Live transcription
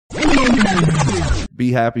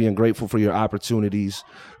Be happy and grateful for your opportunities.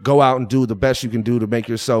 Go out and do the best you can do to make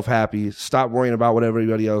yourself happy. Stop worrying about what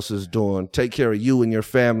everybody else is doing. Take care of you and your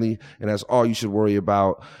family, and that's all you should worry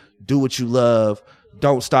about. Do what you love.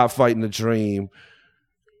 Don't stop fighting the dream.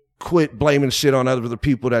 Quit blaming shit on other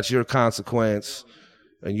people that's your consequence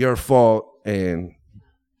and your fault, and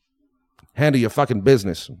handle your fucking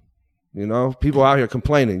business. You know, people out here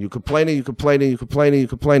complaining. You complaining,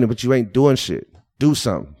 but you ain't doing shit. Do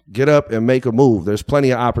something. Get up and make a move. There's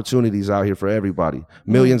plenty of opportunities out here for everybody.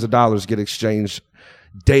 Millions of dollars get exchanged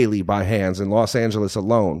daily by hands in Los Angeles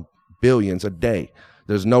alone. Billions a day.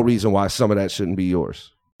 There's no reason why some of that shouldn't be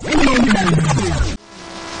yours.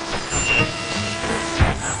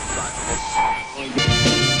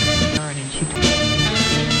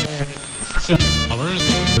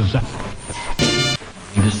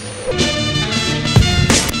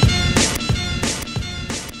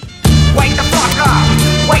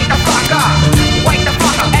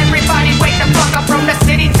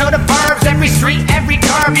 Every street, every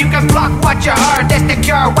curve, you can block what you heard. That's the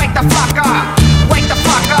cure. Wake the fuck up. Wake the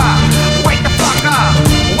fuck up. Wake the fuck up.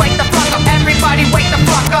 Wake the fuck up. Everybody wake the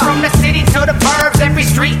fuck up. From the city to the burbs, every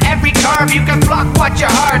street, every curve, you can block what you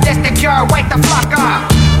heard. That's the cure. Wake the fuck up.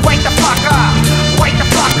 Wake the fuck up. Wake the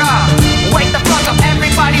fuck up. Wake the fuck up.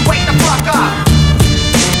 Everybody wake the fuck up.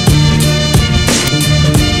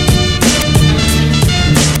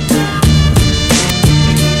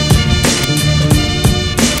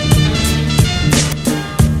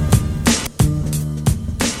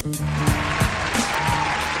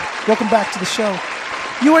 Welcome back to the show.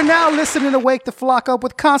 You are now listening to Wake the Flock Up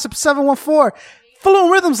with Concept 714.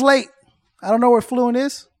 Fluent Rhythm's late. I don't know where Fluent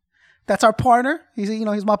is. That's our partner. He's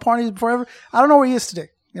my partner. He's forever. I don't know where he is today.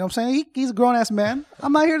 You know what I'm saying? He's a grown-ass man.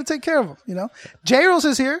 I'm not here to take care of him, you know. J-Rose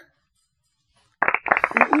is here.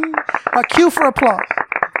 A cue for applause.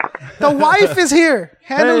 The wife is here,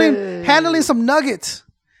 handling some nuggets.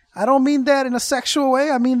 I don't mean that in a sexual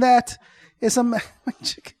way. I mean that it's a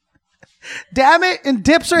chicken. Damn it, and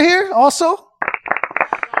Dips are here also.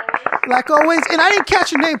 Like always. And I didn't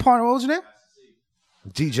catch your name, partner. What was your name?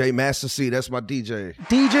 DJ Master C. That's my DJ.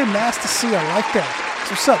 DJ Master C. I like that.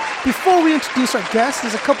 So what's up? Before we introduce our guests,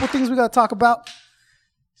 there's a couple things we got to talk about.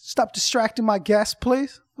 Stop distracting my guests,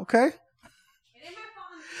 please. Okay?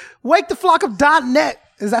 WakeTheFlockUp.net.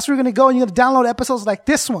 That's where you're going to go, and you're going to download episodes like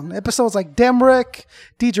this one. Episodes like Demrick,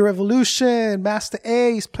 DJ Revolution, Master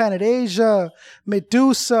Ace, Planet Asia,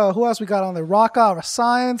 Medusa. Who else we got on there? Rock Out of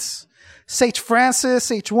Science, Sage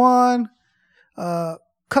Francis, H1,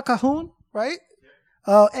 Kakahoon, right?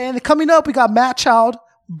 And coming up, we got Matt Child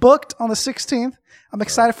booked on the 16th. I'm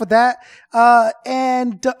excited for that.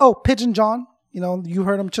 Pigeon John. You know, you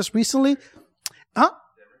heard him just recently. Huh?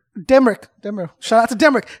 Demrick. Shout out to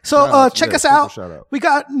Demrick. So check us out. We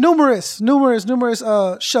got numerous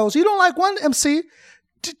shows. You don't like one MC,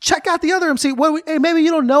 check out the other MC. Maybe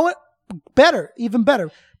you don't know it. Better, even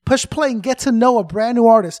better. Push play and get to know a brand new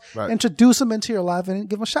artist. Right. Introduce them into your life and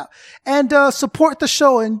give them a shout. And support the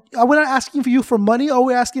show. And we're not asking for you for money. All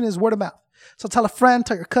we're asking is word of mouth. So tell a friend,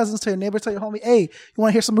 tell your cousins, tell your neighbors, tell your homie, hey, you want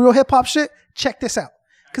to hear some real hip hop shit? Check this out.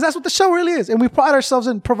 Because that's what the show really is. And we pride ourselves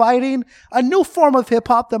in providing a new form of hip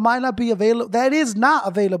hop that might not be available, that is not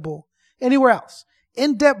available anywhere else.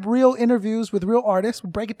 In-depth real interviews with real artists.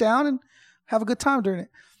 We'll break it down and have a good time during it.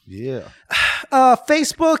 Yeah.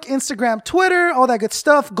 Facebook, Instagram, Twitter, all that good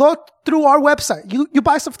stuff. Go through our website. You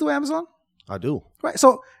buy stuff through Amazon? I do. Right.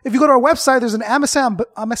 So if you go to our website, there's an Amazon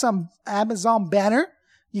banner.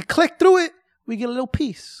 You click through it, we get a little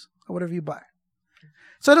piece of whatever you buy.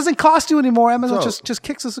 So it doesn't cost you anymore. Amazon just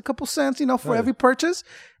kicks us a couple cents, for every purchase.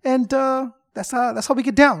 And that's how we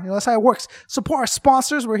get down. That's how it works. Support our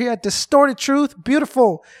sponsors. We're here at Distorted Truth.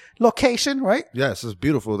 Beautiful location, right? Yes, it's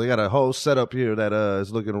beautiful. They got a whole setup here that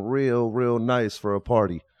is looking real nice for a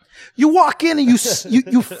party. You walk in and you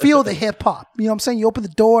feel the hip hop. You know what I'm saying? You open the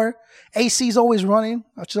door. AC's always running,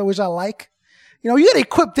 which I like. You got to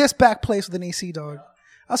equip this back place with an AC, dog.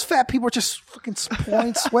 Us fat people are just fucking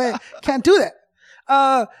pouring sweat. Can't do that.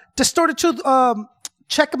 Distorted Truth,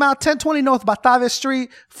 check them out, 1020 North Batavia Street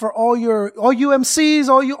for all you MCs,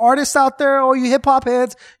 all you artists out there, all you hip hop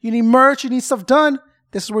heads. You need merch, you need stuff done.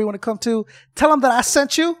 This is where you want to come to. Tell them that I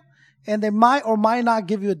sent you, and they might or might not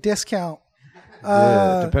give you a discount.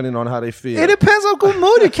 Depending on how they feel. It depends on good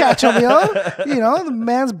mood you catch them, the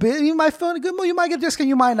man's big. You might feel in a good mood, you might get a discount,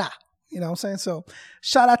 you might not. You know what I'm saying? So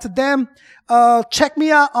shout out to them. Check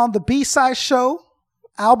me out on the B-Side Show,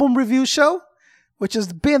 album review show, which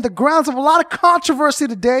has been the grounds of a lot of controversy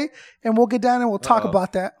today. And we'll get down and we'll talk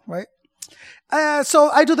about that, right? So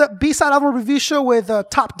I do the B-Side album review show with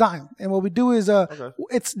Top Dime. And what we do is,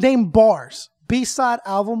 it's named Bars. B-side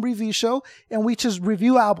album review show, and we just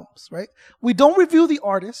review albums, right? We don't review the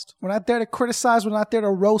artist. We're not there to criticize. We're not there to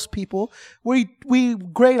roast people. We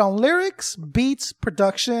grade on lyrics, beats,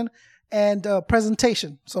 production, and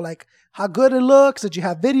presentation. So like how good it looks. Did you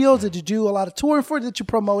have videos? Did you do a lot of touring for it? Did you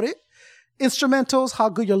promote it? Instrumentals, how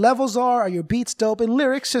good your levels are your beats dope? And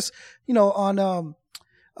lyrics, just, on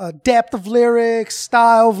depth of lyrics,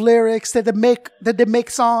 style of lyrics, that they make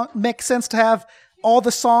sense to have all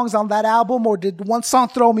the songs on that album, or did one song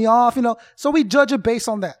throw me off? So we judge it based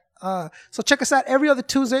on that. So check us out every other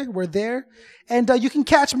Tuesday. We're there, and you can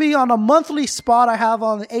catch me on a monthly spot I have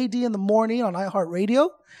on AD in the morning on iHeartRadio,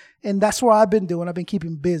 and that's what I've been doing. I've been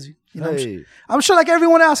keeping busy. Hey. I'm sure like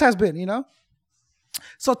everyone else has been.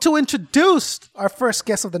 So to introduce our first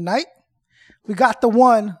guest of the night, we got the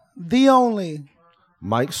one, the only,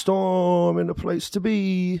 Mike Storm in the place to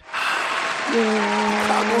be.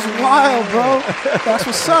 That was wild, bro. That's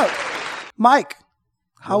what's up. Mike,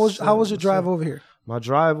 how was your drive over here? My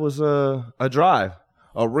drive was a drive,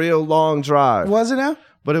 a real long drive. Was it now?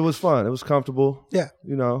 But it was fun. It was comfortable. Yeah.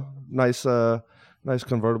 Nice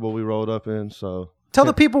convertible we rolled up in. So tell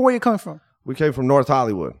the people where you're coming from. We came from North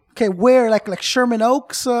Hollywood. Okay, where? Like Sherman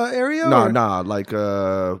Oaks area? Nah, like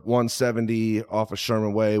 170 off of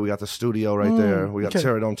Sherman Way. We got the studio right there. We got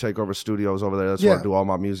Terradome Takeover Studios over there. That's where I do all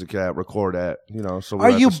my music at, record at. So are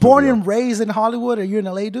you born and raised in Hollywood? Are you an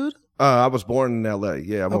LA dude? I was born in LA.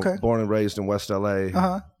 Yeah, I'm born and raised in West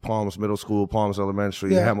LA. Palms Middle School, Palms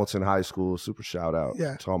Elementary, Hamilton High School. Super shout out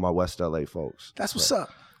to all my West LA folks. That's what's up.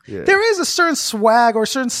 Yeah. There is a certain swag or a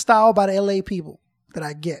certain style about LA people that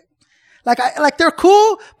I get. Like they're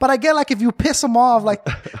cool, but I get like if you piss them off, like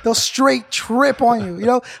they'll straight trip on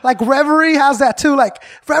you, like Reverie has that too. Like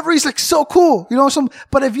Reverie's like so cool,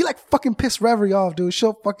 but if you like fucking piss Reverie off, dude,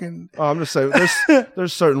 she'll fucking. Oh, I'm just saying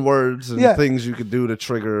there's certain words and things you could do to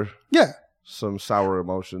trigger some sour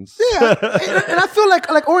emotions. Yeah. And I feel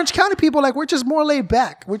like Orange County people, like we're just more laid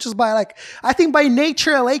back. We're just I think by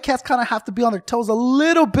nature, LA cats kind of have to be on their toes a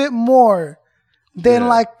little bit more than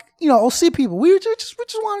OC people. We just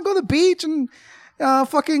want to go to the beach and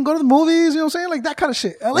fucking go to the movies, you know what I'm saying? Like that kind of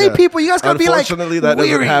shit. LA people, you guys gotta be like, unfortunately, that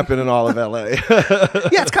doesn't happen in all of LA.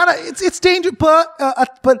 Yeah, it's kind of, it's dangerous,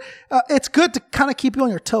 but it's good to kind of keep you on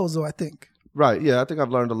your toes though, I think. Right. Yeah. I think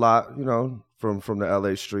I've learned a lot, from the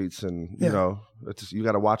LA streets, and, you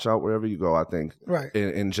got to watch out wherever you go, I think. Right.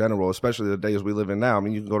 In general, especially the days we live in now. I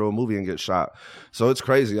mean, you can go to a movie and get shot. So it's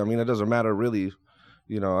crazy. I mean, it doesn't matter really.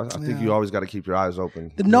 I think you always got to keep your eyes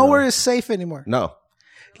open. Nowhere is safe anymore. No.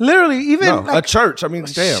 Literally, even a church. I mean,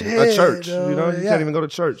 damn, a church. You can't even go to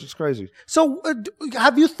church. It's crazy. So,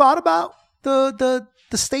 have you thought about the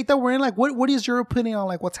state that we're in? Like, what is your opinion on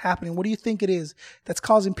like what's happening? What do you think it is that's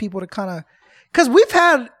causing people to kind of? Because we've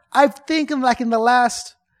had, I think, in the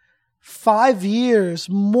last 5 years,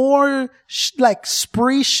 more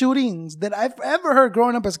spree shootings than I've ever heard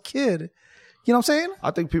growing up as a kid. You know what I'm saying?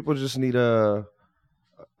 I think people just need to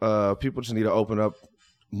open up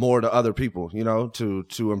more to other people,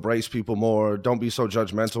 to embrace people more. Don't be so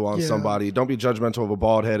judgmental on somebody. Don't be judgmental of a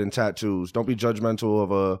bald head and tattoos. Don't be judgmental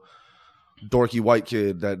of a dorky white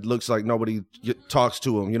kid that looks like nobody talks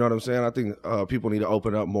to him. You know what I'm saying? I think people need to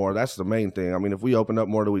open up more. That's the main thing. I mean, if we opened up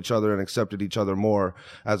more to each other and accepted each other more,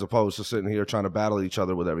 as opposed to sitting here trying to battle each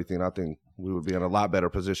other with everything, I think we would be in a lot better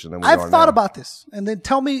position than we are now. I've thought about this, and then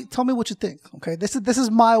tell me what you think. Okay, this is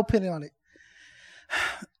my opinion on it.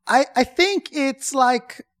 I think it's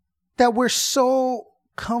like that we're so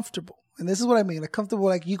comfortable. And this is what I mean. Like comfortable,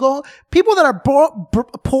 like people that are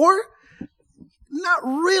poor, not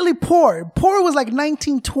really poor. Poor was like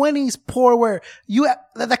 1920s poor where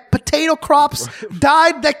like potato crops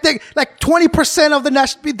died, like 20% of the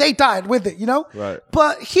national, they died with it, Right.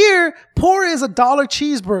 But here, poor is $1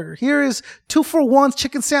 cheeseburger. Here is 2-for-1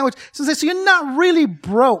 chicken sandwich. So you're not really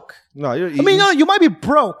broke. No, you're eating. I mean, you might be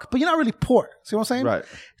broke, but you're not really poor. See what I'm saying? Right.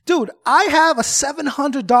 Dude, I have a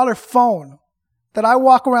 $700 phone that I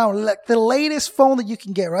walk around, like the latest phone that you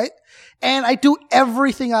can get, right? And I do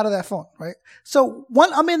everything out of that phone, right? So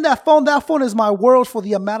when I'm in that phone is my world for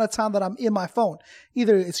the amount of time that I'm in my phone.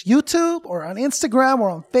 Either it's YouTube or on Instagram or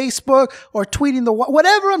on Facebook or tweeting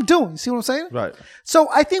whatever I'm doing. See what I'm saying? Right. So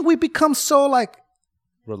I think we become so like,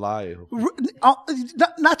 reliable.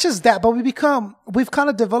 Not just that, but we've kind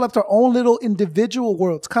of developed our own little individual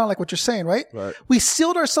worlds, kind of like what you're saying, right? Right. We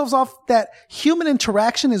sealed ourselves off that human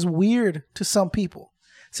interaction is weird to some people.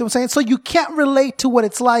 See what I'm saying? So you can't relate to what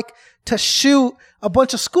it's like to shoot a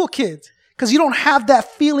bunch of school kids because you don't have that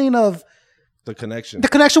feeling of The connection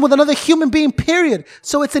with another human being, period.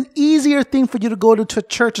 So it's an easier thing for you to go to a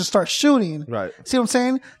church and start shooting. Right. See what I'm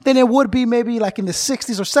saying? Than it would be maybe like in the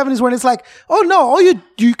 60s or 70s when it's like, oh no, all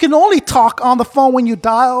you can only talk on the phone when you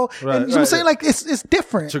dial. Right, and you know what I'm saying? Like it's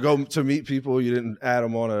different. To go to meet people, you didn't add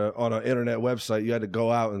them on an internet website. You had to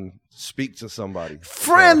go out and speak to somebody.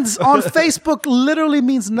 Friends on Facebook literally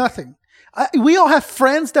means nothing. We all have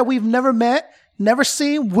friends that we've never met, never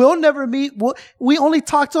seen, will never meet. We only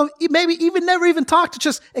talk to them, maybe even never even talked to,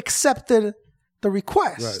 just accepted the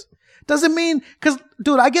request. Right. Doesn't mean, because,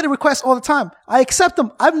 dude, I get a request all the time. I accept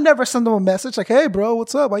them. I've never sent them a message like, hey, bro,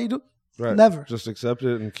 what's up? How you doing? Right. Never. Just accept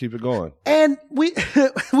it and keep it going. And we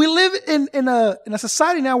live in a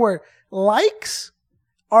society now where likes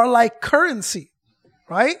are like currency,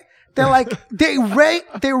 right? They're like, they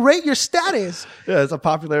rate your status. Yeah, it's a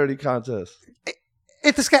popularity contest.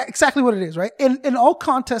 It's exactly what it is, right? In all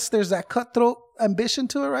contests, there's that cutthroat ambition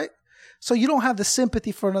to it, right? So you don't have the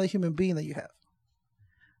sympathy for another human being that you have.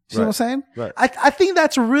 You know what I'm saying? Right. I think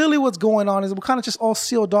that's really what's going on, is we're kind of just all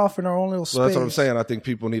sealed off in our own little space. Well, that's what I'm saying. I think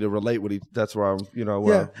people need to relate with each. That's where I'm,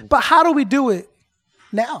 But how do we do it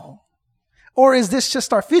now? Or is this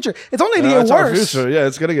just our future? It's only going to get worse. Our future. Yeah,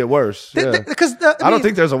 it's going to get worse. Because I don't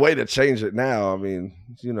think there's a way to change it now. I mean,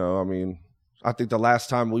 I think the last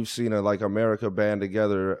time we've seen America band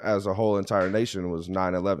together as a whole entire nation was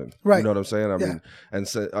 9/11. Right. You know what I'm saying? I mean, and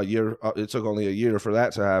so it took only a year for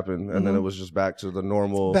that to happen, and then it was just back to the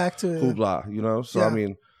normal hoopla. So I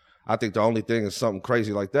mean, I think the only thing is something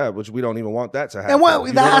crazy like that, which we don't even want that to happen.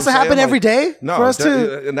 And that has to happen every day. No, for us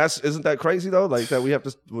to, and isn't that crazy though? Like that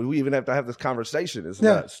we even have to have this conversation. It's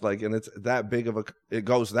nuts. Like, and it's that big it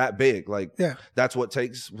goes that big. Like, that's what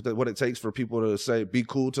it takes for people to say, be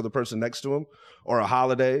cool to the person next to them, or a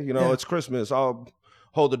holiday. It's Christmas. I'll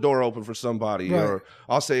hold the door open for somebody, or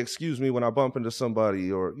I'll say excuse me when I bump into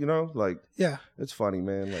somebody, or it's funny,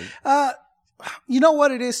 man. Like, you know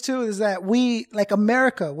what it is too, is that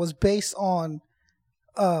America was based on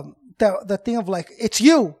the thing of it's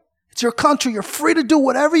your country, you're free to do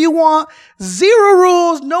whatever you want, zero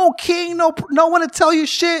rules, no king, no one to tell you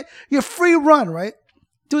shit, you're free run, right?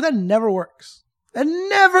 Dude, that never works. And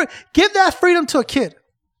never give that freedom to a kid.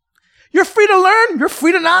 You're free to learn. You're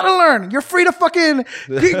free to not to learn. You're free to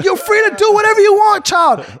you're free to do whatever you want,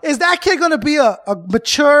 child. Is that kid going to be a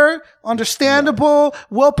mature, understandable,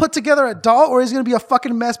 well put together adult, or is he going to be a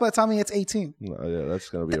fucking mess by the time he hits 18? No, yeah, that's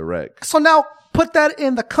going to be a wreck. So now put that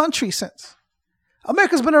in the country sense.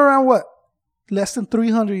 America's been around what? Less than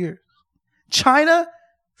 300 years. China,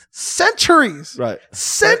 centuries. Right.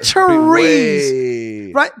 Centuries.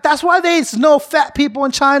 Right. That's why there's no fat people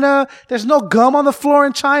in China. There's no gum on the floor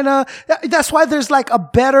in China. That's why there's a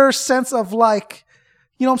better sense of you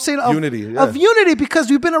know what I'm saying? Of unity, because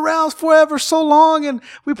we've been around forever so long and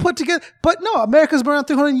we put together. But no, America's been around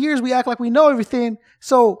 300 years. We act like we know everything.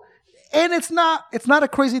 So, and it's not a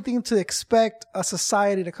crazy thing to expect a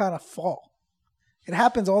society to kind of fall. It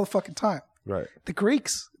happens all the fucking time. Right. The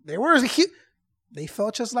Greeks, they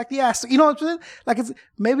felt just like the ass. You know what I'm saying?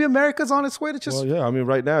 Maybe America's on its way to just. Well, yeah. I mean,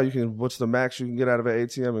 right now what's the max you can get out of an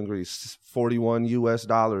ATM in Greece? $41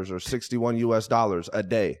 or $61 a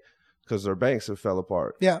day, because their banks have fell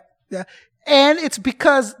apart. Yeah. Yeah. And it's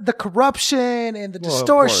because the corruption and the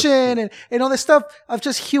distortion and all this stuff of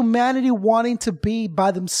just humanity wanting to be by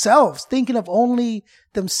themselves, thinking of only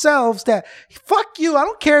themselves, that fuck you. I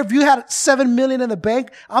don't care if you had $7 million in the bank.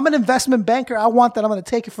 I'm an investment banker. I want that. I'm going to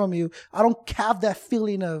take it from you. I don't have that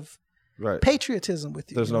feeling of patriotism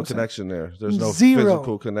with you. There's no connection there. There's no Zero.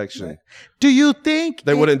 physical connection. Right. Do you think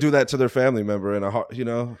they wouldn't do that to their family member in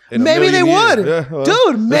maybe they would. Yeah, well,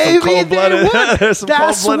 dude, maybe they would. There's some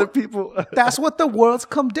cold-blooded people. That's what the world's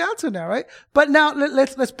come down to now, right? But now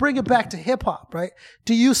let's bring it back to hip hop, right?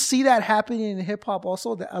 Do you see that happening in hip hop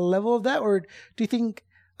also, a level of that, or do you think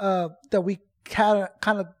that we kind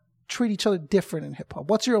of treat each other different in hip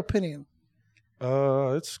hop? What's your opinion?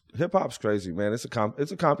 It's hip hop's crazy, man. It's a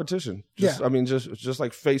competition. I mean, just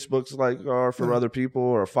like Facebook's are for other people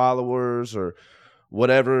or followers or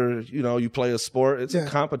whatever. You play a sport. It's a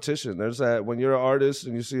competition. There's that when you're an artist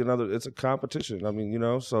and you see another. It's a competition. I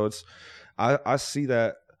mean, so it's. I see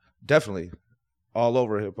that definitely all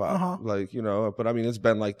over hip hop. But I mean, it's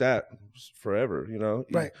been like that forever.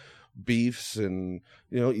 Right. Beefs and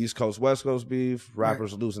East Coast West Coast beef,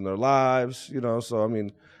 rappers losing their lives, so I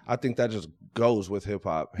mean I think that just goes with hip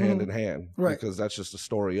hop hand in hand, because that's just the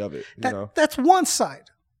story of it. That's one side.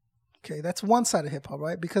 Okay, that's one side of hip hop,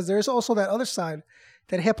 right? Because there's also that other side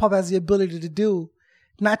that hip hop has the ability to do,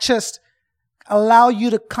 not just allow you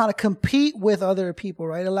to kind of compete with other people,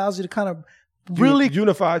 right? It allows you to kind of really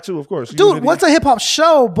unify too, of course. Dude, what's a hip hop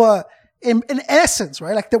show? But in essence,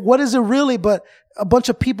 right? Like what is it really but a bunch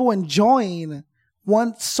of people enjoying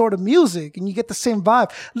one sort of music, and you get the same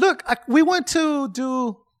vibe. Look, we went to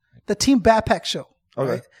do the Team Backpack show.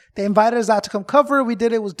 Okay. Right? They invited us out to come cover. We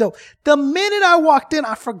did it. It was dope. The minute I walked in,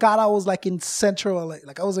 I forgot I was like in central LA.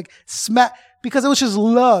 Like I was like because it was just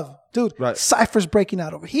love. Dude, right. Cyphers breaking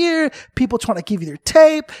out over here, people trying to give you their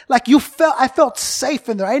tape. Like I felt safe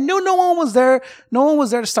in there. I knew no one was there. No one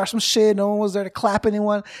was there to start some shit. No one was there to clap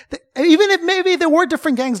anyone. Even if maybe there were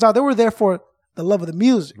different gangs, dog, they were there for the love of the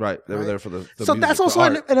music. Right. They were there for the so music, that's also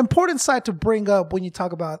an important side to bring up when you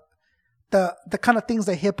talk about the kind of things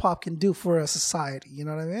that hip hop can do for a society. You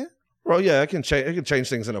know what I mean? Well, yeah, it can change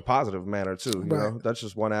things in a positive manner too. You Right. know, that's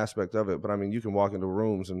just one aspect of it. But I mean, you can walk into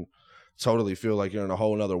rooms and totally feel like you're in a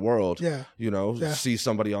whole other world. Yeah. You know, Yeah. see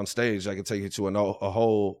somebody on stage that can take you to a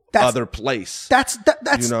whole other place. That's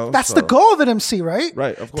you know, that's the goal of an MC, right?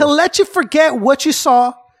 Right, of course. To let you forget what you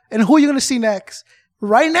saw and who you're going to see next.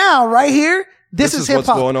 Right now, right here, this is hip what's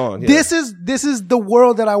hop. going on. Yeah. This is the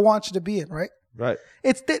world that I want you to be in, right? Right.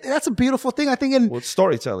 That's a beautiful thing, I think. And well, it's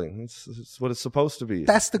storytelling. It's what it's supposed to be.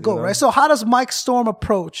 that's the goal, you know? right? So how does Mike Storm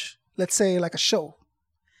approach, let's say, like a show?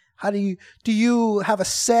 How do you have a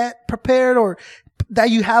set prepared or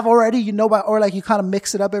that you have already, you know, or like you kind of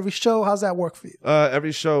mix it up every show? How's that work for you?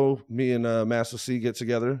 Every show, me and Master C get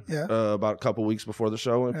together Yeah. about a couple weeks before the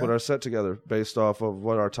show and put our set together based off of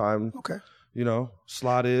what our time, Okay. you know,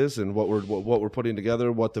 slot is and what we're putting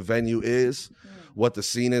together, what the venue is, what the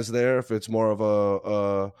scene is there. If it's more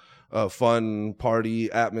of a fun party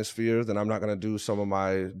atmosphere, then I'm not going to do some of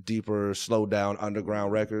my deeper, slow down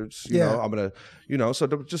underground records. You know, I'm going to, you know, so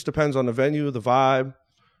it just depends on the venue, the vibe,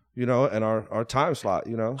 you know, and our time slot,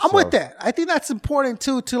 you know. I'm with that. I think that's important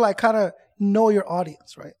too, to like kind of know your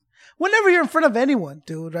audience, right? Whenever you're in front of anyone,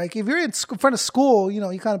 dude, like if you're in front of school, you know,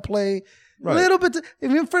 you kind of play a little bit. If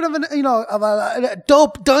you're in front of of a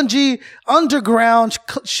dope, dungy, underground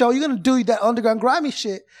show, you're going to do that underground grimy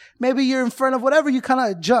shit. Maybe you're in front of whatever, you kind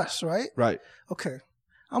of adjust, right? Right. Okay.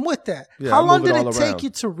 I'm with that. Yeah, How I long move did it it all take around. you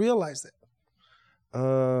to realize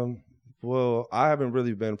that? Well, I haven't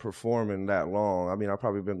really been performing that long. I mean, I've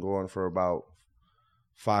probably been going for about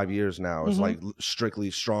 5 years now. It's like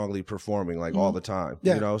strongly performing like all the time,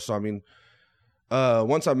 Yeah. you know? So, I mean,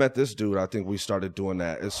 once I met this dude, I think we started doing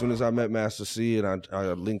that. As soon as I met Master C and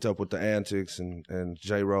I linked up with the Antics and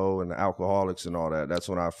J-Ro and the Alcoholics and all that, that's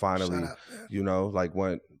when I finally, you know, like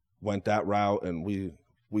went that route and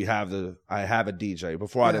I have a DJ.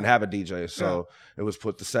 Before I didn't have a DJ. So it was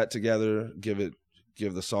put the set together,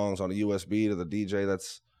 give the songs on a USB to the DJ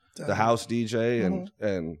that's the house DJ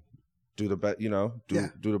and do the best, you know,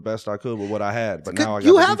 do the best I could with what I had. But now I got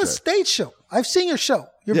you the have DJ. a stage show. I've seen your show.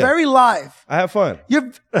 You're very live. I have fun.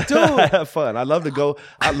 Dude. I have fun. I love to go.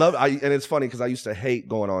 And it's funny because I used to hate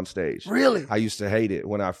going on stage. Really? I used to hate it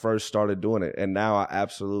when I first started doing it. And now I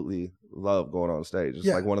absolutely love going on stage. It's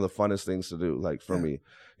like one of the funnest things to do, like for me.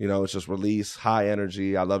 You know, it's just release, high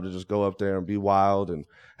energy. I love to just go up there and be wild and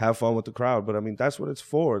have fun with the crowd. But I mean, that's what it's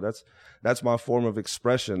for. That's my form of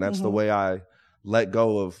expression. That's the way I let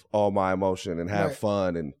go of all my emotion and have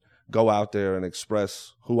fun and go out there and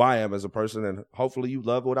express who I am as a person. And hopefully you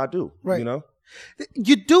love what I do, you know?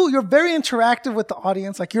 You do. You're very interactive with the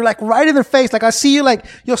audience. Like you're like right in their face. Like I see you, like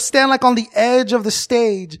you'll stand like on the edge of the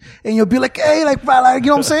stage and you'll be like, hey, like, you know what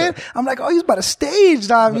I'm saying? I'm like, oh, he's about to stage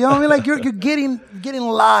dive. You know what I mean? Like you're getting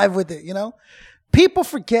live with it, you know? People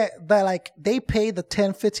forget that like they pay the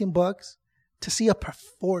 $10-$15 to see a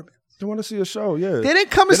performance. They want to see a show, yeah. They didn't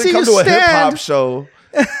come to see you to a hip hop stand show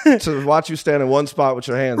to watch you stand in one spot with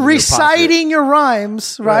your hands reciting your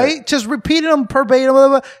rhymes, right? Just repeating them verbatim, blah,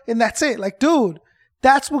 blah, blah, and that's it. Like, dude,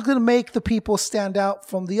 that's what's going to make the people stand out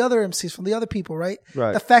from the other MCs, from the other people, right?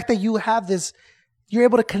 Right. The fact that you have this, you're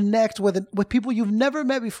able to connect with people you've never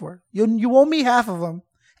met before. You won't meet half of them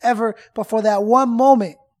ever, but for that one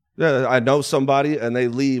moment. Yeah, I know somebody and they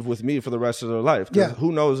leave with me for the rest of their life. Yeah.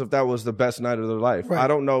 Who knows if that was the best night of their life? Right. I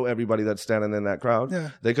don't know everybody that's standing in that crowd. Yeah.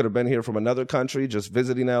 They could have been here from another country, just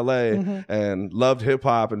visiting LA and loved hip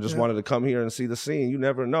hop and just wanted to come here and see the scene. You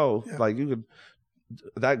never know. Like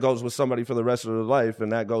that goes with somebody for the rest of their life,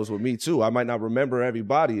 and that goes with me too. I might not remember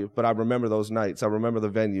everybody, but I remember those nights. I remember the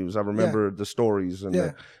venues. I remember the stories,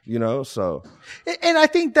 and you know. So, and I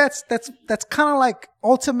think that's kind of like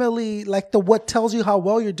ultimately like what tells you how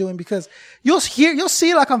well you're doing, because you'll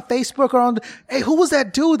see like on Facebook or hey, who was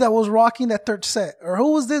that dude that was rocking that third set, or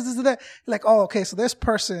who was this and that? You're like, oh, okay, so this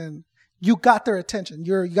person. You got their attention.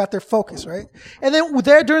 You got their focus, right? And then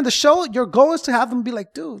there during the show, your goal is to have them be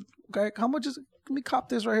like, dude, okay, how much is it? Let me cop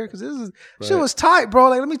this right here, because this is shit was tight, bro.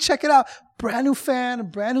 Like, let me check it out. Brand new fan,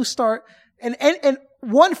 brand new start. And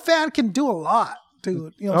one fan can do a lot,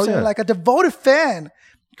 dude. You know what I'm saying? Yeah. Like a devoted fan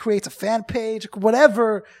creates a fan page,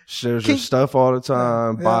 whatever. Shares your stuff all the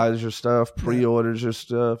time, Yeah. buys your stuff, pre-orders your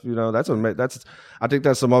stuff. You know, I think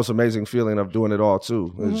that's the most amazing feeling of doing it all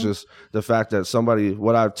too. It's just the fact that somebody,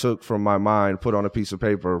 what I took from my mind, put on a piece of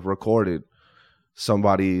paper, recorded,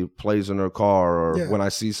 somebody plays in their car, or when I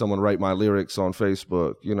see someone write my lyrics on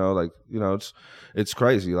Facebook, you know, like, you know, it's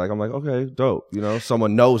crazy. Like, I'm like, okay, dope. You know,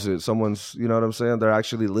 someone knows it. Someone's, you know what I'm saying? They're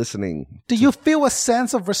actually listening. Do you feel a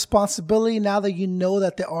sense of responsibility now that you know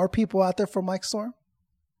that there are people out there for Mike Storm?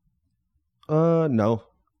 No.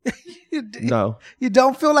 No. You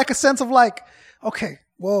don't feel like a sense of like, okay,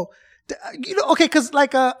 well, you know, okay, because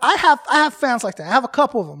like I have fans like that. I have a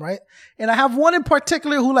couple of them, right? And I have one in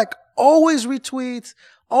particular who like always retweets,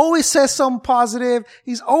 always says something positive.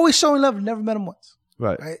 He's always showing love. Never met him once.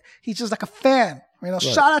 Right. He's just like a fan. You know,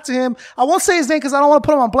 shout out to him. I won't say his name because I don't want to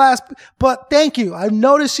put him on blast, but thank you. I've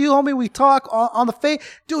noticed you, homie. We talk on the face.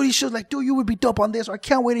 Dude, he should like, dude, you would be dope on this, or I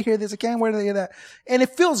can't wait to hear this. I can't wait to hear that. And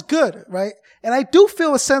it feels good, right? And I do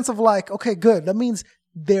feel a sense of like, okay, good. That means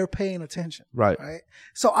they're paying attention. Right.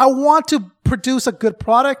 So I want to produce a good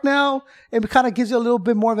product now. It kind of gives you a little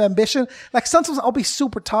bit more of ambition. Like sometimes I'll be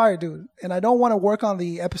super tired, dude, and I don't want to work on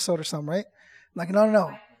the episode or something, right? Like,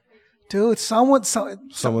 no. Dude, someone's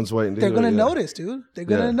waiting. They're going to notice, dude. They're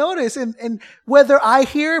going to notice. And whether I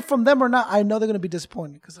hear it from them or not, I know they're going to be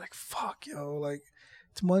disappointed. Because like, fuck, yo, like,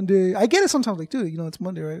 it's Monday. I get it sometimes, like, dude, you know, it's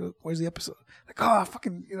Monday, right? Where's the episode? Like, oh,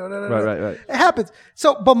 fucking, you know, Right. It happens.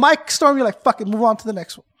 So, but Mike Storm, you're like, fuck it, move on to the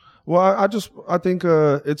next one. Well, I think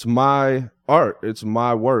it's my art. It's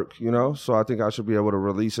my work, you know? So I think I should be able to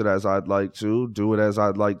release it as I'd like to, do it as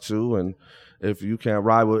I'd like to, and if you can't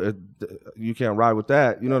ride with it, you can't ride with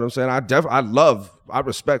that. You know what I'm saying? I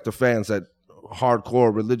respect the fans that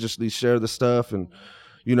hardcore religiously share the stuff and,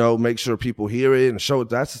 you know, make sure people hear it and show it.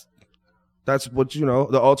 That's what, you know,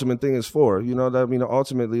 the ultimate thing is for. You know what I mean?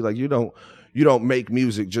 Ultimately, like, you don't make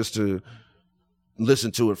music just to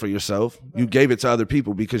listen to it for yourself. You gave it to other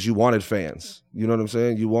people because you wanted fans. You know what I'm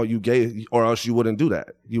saying? You gave, or else you wouldn't do that.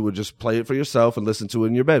 You would just play it for yourself and listen to it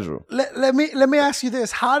in your bedroom. Let me ask you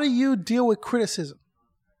this: how do you deal with criticism?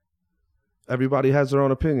 Everybody has their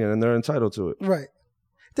own opinion and they're entitled to it. Right.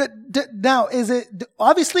 Now, is it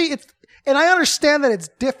obviously it's, and I understand that it's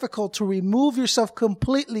difficult to remove yourself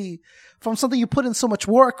completely from something you put in so much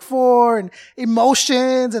work for and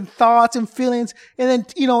emotions and thoughts and feelings. And then,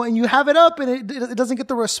 you know, and you have it up and it doesn't get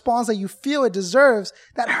the response that you feel it deserves.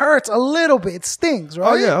 That hurts a little bit. It stings,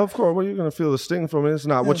 right? Oh yeah, of course. Well, you're going to feel the sting from it. It's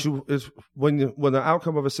not what it's when the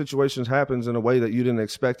outcome of a situation happens in a way that you didn't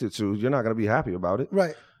expect it to, you're not going to be happy about it.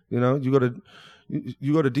 Right. You know, you go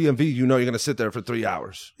to DMV, you know you're going to sit there for 3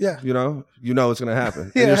 hours. Yeah. You know it's going to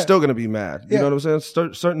happen. And you're still going to be mad. You know what I'm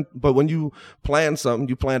saying? But when you plan something,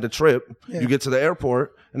 you planned a trip, you get to the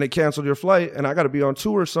airport and they canceled your flight and I got to be on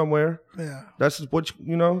tour somewhere. Yeah. That's what,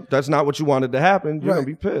 you know, that's not what you wanted to happen. You're going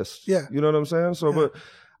to be pissed. Yeah. You know what I'm saying? So, but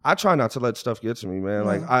I try not to let stuff get to me, man.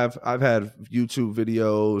 Like I've had YouTube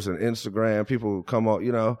videos and Instagram, people come on,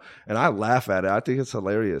 you know, and I laugh at it. I think it's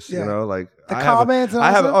hilarious, you know, like the comments. I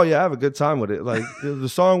have a good time with it. Like the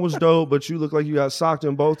song was dope, but you look like you got socked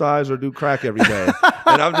in both eyes or do crack every day.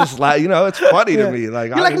 And I'm just like, you know, it's funny to me. Like,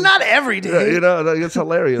 you're like, not every day. You know, like, it's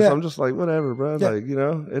hilarious. I'm just like, whatever, bro. Like, you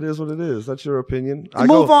know, it is what it is. That's your opinion.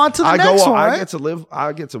 Move on to the next one, right?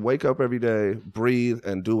 I get to wake up every day, breathe,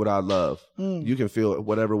 and do what I love. You can feel it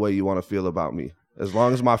whatever way you want to feel about me. As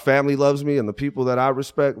long as my family loves me and the people that I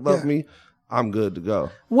respect love me, I'm good to go.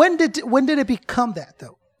 When did it become that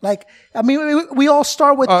though? Like, I mean, we all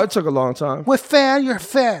start with. It took a long time. With you're a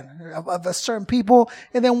fan of a certain people,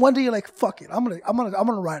 and then one day you're like, "Fuck it, I'm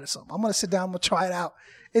gonna write it something. I'm gonna sit down, I'm gonna try it out,"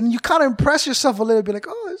 and you kind of impress yourself a little bit, like,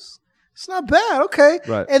 "Oh, it's not bad, okay."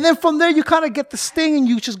 Right. And then from there, you kind of get the sting, and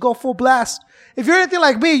you just go full blast. If you're anything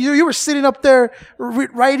like me, you were sitting up there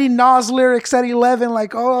writing Nas lyrics at 11,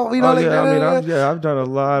 like, oh, you know, like. Yeah, I've done a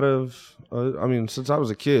lot of. Since I was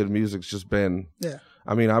a kid, music's just been. Yeah.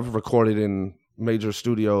 I mean, I've recorded in major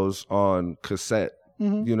studios on cassette,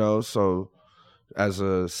 you know, so as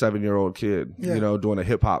a 7-year-old kid, you know, doing a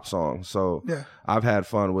hip hop song. So I've had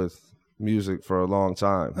fun with music for a long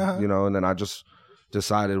time, you know, and then I just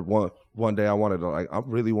decided one day I wanted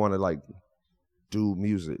to do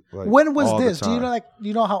music. Like, when was this? Do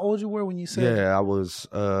you know how old you were when you said? Yeah, I was,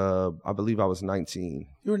 I believe I was 19.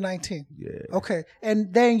 You were 19? Yeah. Okay.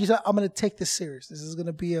 And then you said, I'm going to take this serious. This is going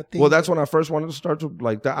to be a thing. Well, that's when I first wanted to start to,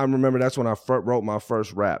 like, that. I remember that's when I wrote my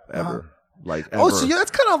first rap ever. like ever. Oh, so yeah,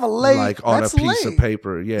 that's kind of a late. Like on that's a piece late. of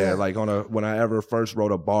paper. Yeah, like when I ever first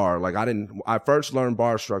wrote a bar, like I first learned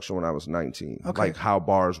bar structure when I was 19. Okay. Like how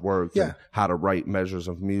bars worked and how to write measures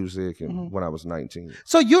of music and when I was 19.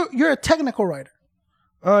 So you're a technical writer?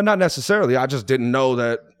 Not necessarily. I just didn't know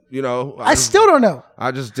that, I still don't know.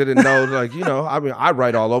 I just didn't know, like, I mean, I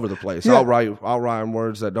write all over the place. Yeah. I'll rhyme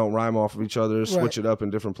words that don't rhyme off of each other, switch it up in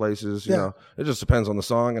different places, you know. It just depends on the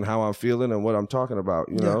song and how I'm feeling and what I'm talking about,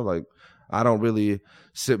 you know. Like, I don't really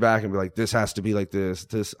sit back and be like, this has to be like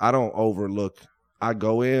this. I don't overlook. I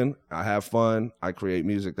go in, I have fun, I create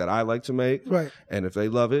music that I like to make. Right. And if they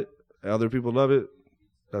love it, other people love it,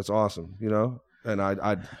 that's awesome, you know. And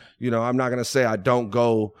I'm not going to say I don't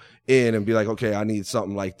go in and be like, okay, I need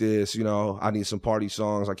something like this, I need some party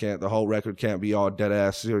songs. The whole record can't be all dead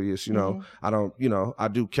ass serious, I don't, I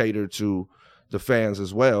do cater to the fans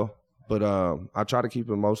as well, but I try to keep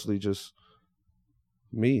it mostly just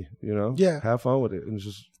me, have fun with it and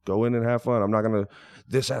just go in and have fun. I'm not going to,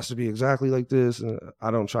 this has to be exactly like this. And I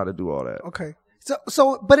don't try to do all that. Okay.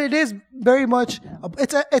 So, but it is very much,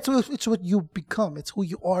 it's what you become. It's who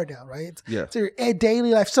you are now, right? It's your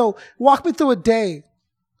daily life. So walk me through a day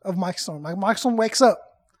of Mike Storm. Like Mike Storm wakes up. You know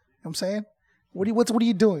what I'm saying? What are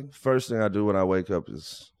you doing? First thing I do when I wake up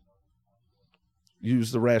is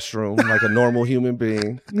use the restroom like a normal human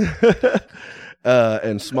being.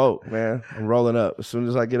 And smoke, man. I'm rolling up as soon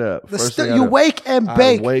as I get up. You wake and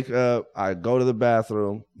bake. I wake up, I go to the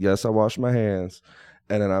bathroom. Yes, I wash my hands.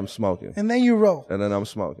 And then I'm smoking. And then you roll. And then I'm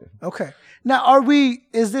smoking. Okay. Now,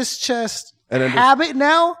 is this just a habit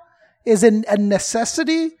now? Is it a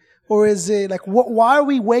necessity? Or is it like, why are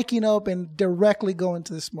we waking up and directly going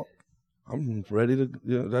to the smoke? I'm ready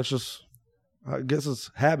to, that's just, I guess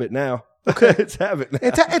it's habit now. Okay. It's habit now.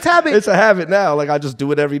 It's habit. It's a habit now. Like I just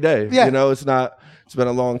do it every day. Yeah. It's been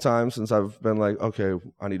a long time since I've been like, okay,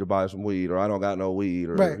 I need to buy some weed or I don't got no weed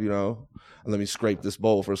or, let me scrape this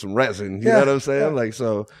bowl for some resin. You know what I'm saying? Yeah. Like,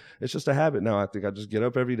 so it's just a habit now. I think I just get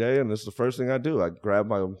up every day and it's the first thing I do. I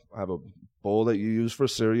have a bowl that you use for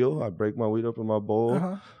cereal. I break my weed up in my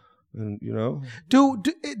bowl and,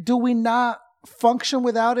 Do we not function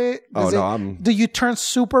without it? Do you turn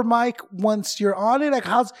super mic once you're on it? Like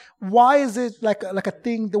why is it like a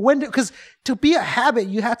thing? Because to be a habit,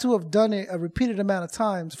 you have to have done it a repeated amount of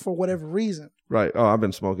times for whatever reason. Right. Oh, I've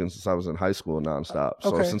been smoking since I was in high school nonstop.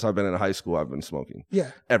 So since I've been in high school, I've been smoking.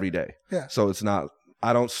 Yeah. Every day. Yeah. So it's not,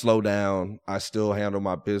 I don't slow down. I still handle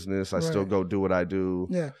my business. I still go do what I do.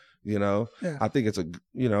 Yeah. I think it's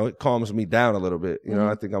it calms me down a little bit.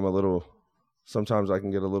 I think sometimes I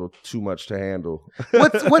can get a little too much to handle.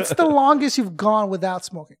 What's the longest you've gone without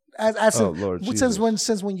smoking? Lord Jesus.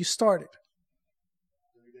 Since when you started?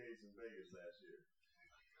 3 days in Vegas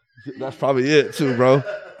last year. That's probably it too, bro.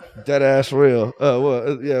 Dead ass real.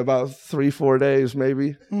 About 3-4 days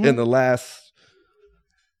maybe in the last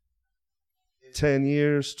 10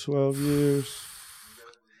 years, 12 years.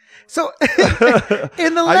 So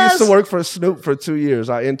in the last, I used to work for Snoop for 2 years.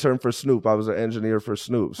 I interned for Snoop. I was an engineer for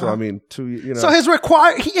Snoop. So I mean, 2 years. So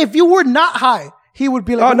if you were not high, he would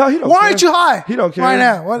be like, "Oh no, he don't why care. Aren't you high? He don't care right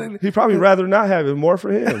now." He'd probably rather not have it. More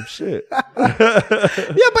for him. Shit. Yeah,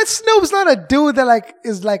 but Snoop's not a dude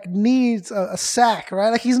that needs a sack, right?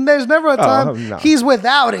 Like there's never a time he's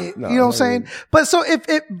without it. You know what I'm saying? But so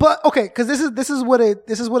because this is what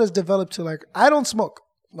it's developed to. Like I don't smoke,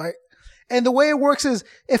 right? And the way it works is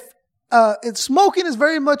smoking is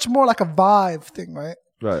very much more like a vibe thing, right?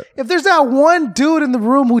 Right. If there's that one dude in the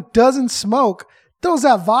room who doesn't smoke, throws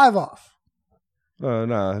that vibe off.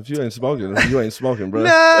 Nah. If you ain't smoking, you ain't smoking, bro. Nah,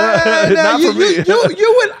 not for me.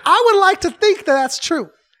 I would like to think that's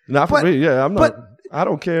true. Not for me. Yeah, I'm not. I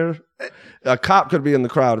don't care. A cop could be in the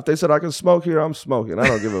crowd. If they said I can smoke here, I'm smoking. I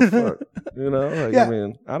don't give a fuck. I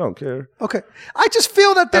mean, I don't care. Okay. I just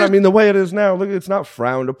feel that and I mean, the way it is now, look, it's not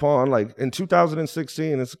frowned upon. Like in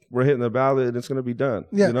 2016, we're hitting the ballot and it's going to be done.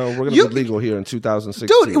 Yeah. We're going to be legal here in 2016.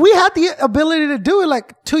 Dude, we had the ability to do it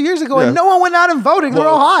like 2 years ago and no one went out and voted. They're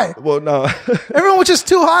all high. Well, no. Everyone was just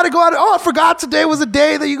too high to go out. I forgot today was a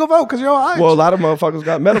day that you go vote because you're all high. Well, a lot of motherfuckers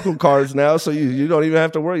got medical cards now, so you don't even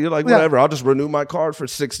have to worry. You're like, whatever, I'll just renew my card for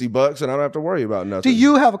 $60 and I don't have to worry about nothing. Do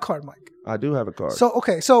you have a card, Mike? I do have a card.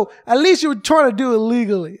 So at least you're trying to do it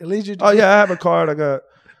legally. At least I have a card. I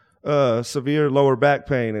got severe lower back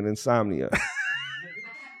pain and insomnia.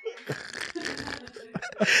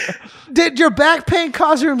 Did your back pain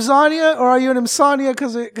cause your insomnia, or are you an insomnia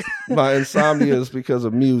because it? My insomnia is because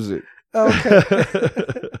of music. Okay.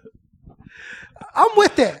 I'm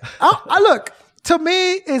with that. I look, to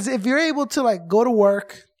me, is if you're able to go to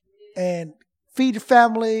work and feed your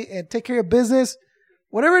family and take care of business,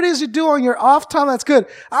 Whatever it is you do on your off time, that's good.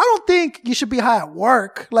 I don't think you should be high at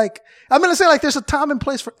work. Like, I'm going to say like there's a time and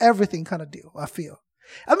place for everything kind of deal, I feel.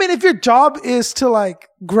 I mean, if your job is to like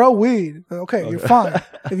grow weed, okay, you're fine.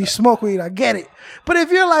 If you smoke weed, I get it. But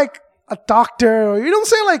if you're like a doctor, or you know what I'm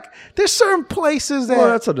saying? Like, there's certain places that. Well,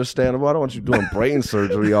 that's understandable. I don't want you doing brain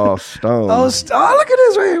surgery all stoned. Oh, look at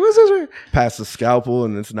this right. What's this right? Pass the scalpel,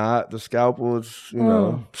 and it's not the scalpel. It's, you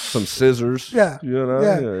know, some scissors. Yeah. You know?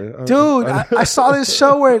 Yeah. Dude, I saw this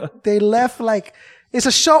show where they left like, it's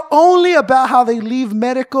a show only about how they leave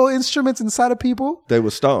medical instruments inside of people. They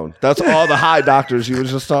were stoned. That's all the high doctors you were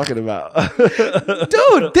just talking about.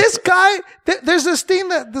 Dude, this guy, there's this thing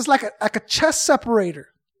that there's like a chest separator.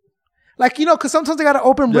 Like, you know, because sometimes they got to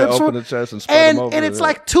open ribs. Open the chest and spread them open. And it's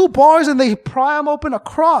like 2 bars and they pry them open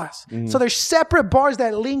across. Mm-hmm. So there's separate bars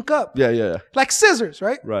that link up. Yeah. Like scissors,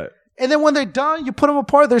 right? Right. And then when they're done, you put them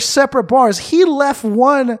apart. They're separate bars. He left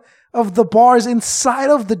one of the bars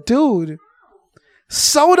inside of the dude.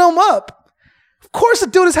 Sewed him up. Of course, the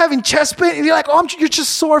dude is having chest pain, and you're like, "Oh, you're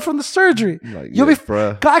just sore from the surgery." Like,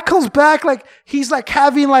 bruh. Guy comes back like he's like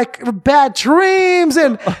having like bad dreams,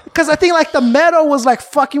 and because I think like the metal was like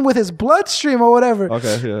fucking with his bloodstream or whatever.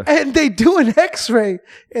 Okay, yeah. And they do an X-ray,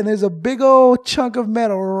 and there's a big old chunk of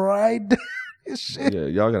metal right there. Shit. Yeah,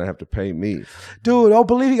 y'all gonna have to pay me, dude. Don't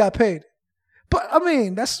believe he got paid. But, I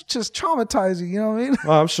mean, that's just traumatizing, you know what I mean?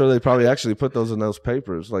 Well, I'm sure they probably actually put those in those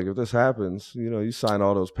papers. Like, if this happens, you know, you sign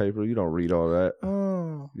all those papers. You don't read all that.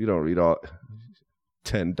 Oh. You don't read all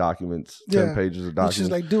 10 documents, 10 pages of documents. You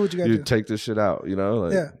just, like, do what you got to do. You take this shit out, you know?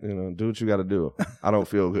 Like, you know, do what you got to do. I don't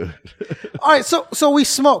feel good. All right, so we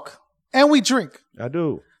smoke and we drink. I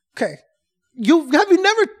do. Okay. Have you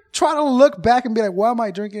never tried to look back and be like, why am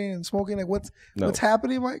I drinking and smoking? Like, what's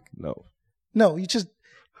happening, Mike? No, you just...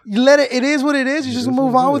 You let it. It is what it is. You just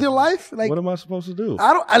move on with your life. Like, what am I supposed to do?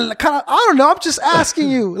 I don't know. I'm just asking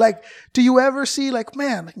you. Like, do you ever see like,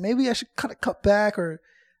 man, like maybe I should kind of cut back, or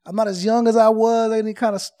I'm not as young as I was. Any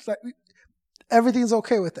kind of like, everything's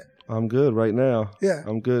okay with it. I'm good right now. Yeah,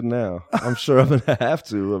 I'm good now. I'm sure I'm gonna have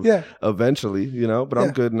to. Eventually, you know. But I'm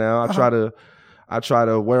good now. I try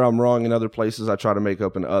to where I'm wrong in other places, I try to make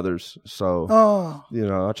up in others. So, you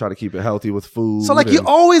know, I try to keep it healthy with food. So, like, you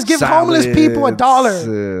always give homeless people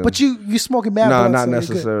 $1, but you smoking bad. No, not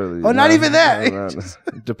necessarily. Oh, not even that.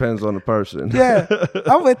 It depends on the person. Yeah,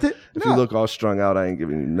 I'm with it. If you look all strung out, I ain't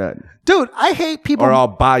giving you nothing. Dude, I hate people. Or I'll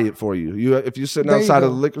buy it for you. If you're sitting outside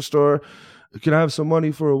of the liquor store, can I have some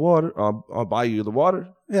money for a water? I'll buy you the water.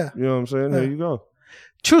 Yeah. You know what I'm saying? There you go.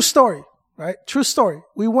 True story. Right? True story.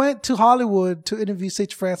 We went to Hollywood to interview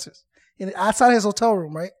Sage Francis outside his hotel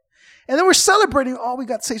room, right? And then we're celebrating. Oh, we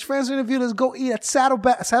got Sage Francis interviewed. Let's go eat at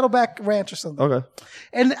Saddleback Ranch or something. Okay.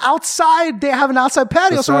 And outside, they have an outside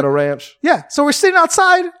patio. The Saddle Ranch? Yeah. So we're sitting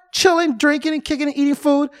outside, chilling, drinking and kicking and eating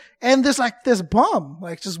food. And there's like this bum,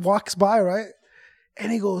 like just walks by, right?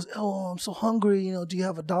 And he goes, "Oh, I'm so hungry. You know, do you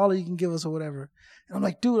have $1 you can give us or whatever?" And I'm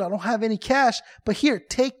like, "Dude, I don't have any cash, but here,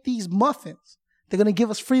 take these muffins. They're going to give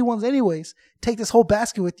us free ones anyways. Take this whole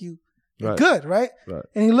basket with you. Right. Good, right?"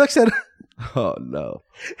 And he looks at him. Oh, no.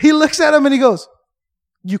 He looks at him and he goes,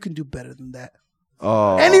 "You can do better than that."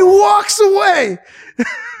 Oh. And he walks away.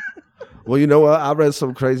 Well, you know what? I read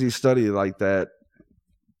some crazy study like that.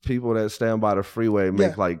 People that stand by the freeway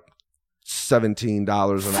make like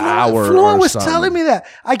 $17 an hour. Floyd was telling me that.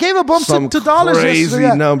 I gave a bump to $2.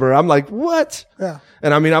 Crazy number. I'm like, what? Yeah.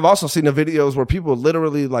 And I mean, I've also seen the videos where people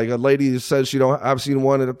literally, like a lady says I've seen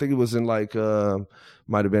one, and I think it was in like,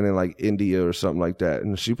 might have been in like India or something like that.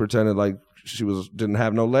 And she pretended like she didn't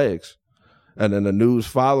have no legs. And then the news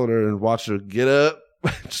followed her and watched her get up,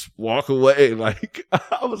 just walk away. Like,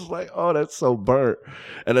 I was like, oh, that's so burnt.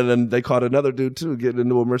 And then they caught another dude too, getting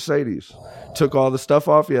into a Mercedes. Took all the stuff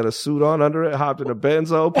off. He had a suit on under it, hopped in a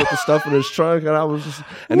Benzo, put the stuff in his trunk. And I was just,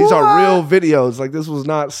 and these are real videos. Like, this was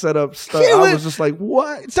not set up stuff. I was just like,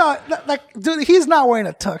 what? So, like, dude, he's not wearing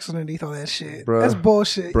a tux underneath all that shit. Bruh, that's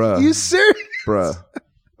bullshit. Bruh, you serious? Bruh.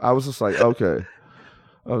 I was just like, okay.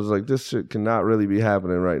 I was like, this shit cannot really be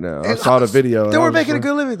happening right now. I saw the video. They were making a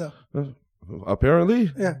good living though.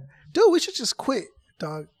 Apparently. Yeah. Dude, we should just quit,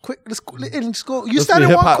 dog. Let's go. You stand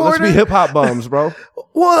in one corner. Let's be hip hop bums, bro.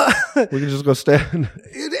 Well, we can just go stand.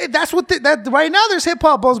 That's what right now there's hip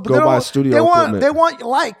hop bums, but go buy studio equipment. They want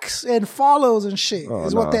likes and follows and shit.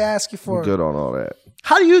 What they ask you for. I'm good on all that.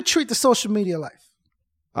 How do you treat the social media life?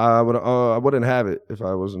 I wouldn't have it if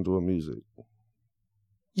I wasn't doing music.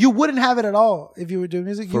 You wouldn't have it at all if you were doing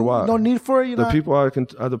music. For what? No need for it. The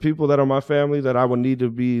people that are my family that I would need to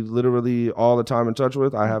be literally all the time in touch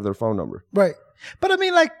with. I have their phone number. Right, but I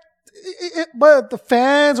mean, like, but the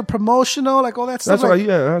fans or promotional, like all that stuff.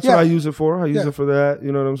 That's what I use it for. I use it for that.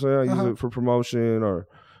 You know what I'm saying? I use it for promotion, or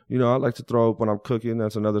I like to throw up when I'm cooking.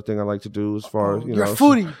 That's another thing I like to do as far as you're a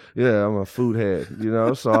foodie. Yeah, I'm a food head.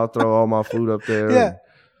 So I'll throw all my food up there. Yeah. And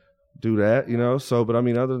do that. So, but I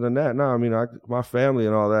mean, other than that, no. I mean, my family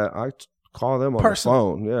and all that, I call them on the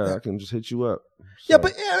phone. Yeah, I can just hit you up. So. Yeah,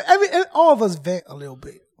 but all of us vent a little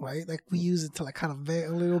bit, right? Like we use it to like kind of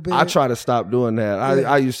vent a little bit. I try to stop doing that.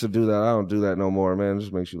 I used to do that. I don't do that no more, man. It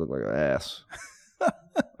just makes you look like an ass.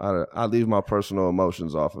 I leave my personal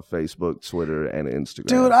emotions off of Facebook, Twitter, and Instagram.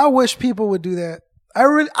 Dude, I wish people would do that.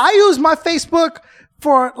 I use my Facebook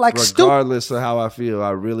for like regardless of how I feel.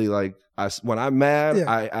 I really when I'm mad,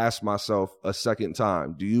 I ask myself a second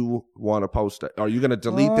time, do you want to post that? Are you going to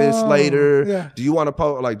delete this later? Yeah. Do you want to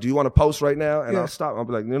post, do you want to post right now? And I'll stop. I'll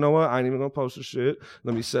be like, you know what? I ain't even going to post the shit.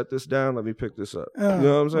 Let me set this down. Let me pick this up. You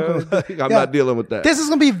know what I'm saying? I'm not dealing with that. This is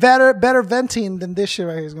going to be better venting than this shit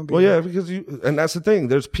right here is going to be. Well, yeah, because and that's the thing.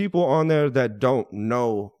 There's people on there that don't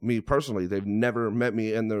know me personally. They've never met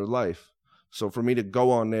me in their life. So for me to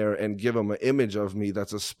go on there and give them an image of me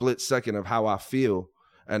that's a split second of how I feel,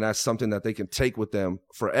 and that's something that they can take with them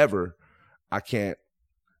forever, I can't.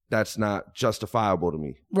 That's not justifiable to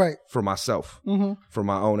me, right? For myself, for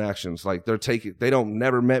my own actions. Like they don't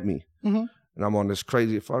never met me, and I'm on this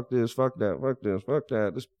crazy fuck this, fuck that, fuck this, fuck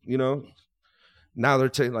that. This, now they're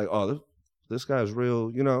taking like, oh, this guy's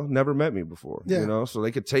real. Never met me before. Yeah. So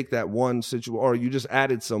they could take that one situation, or you just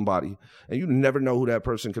added somebody, and you never know who that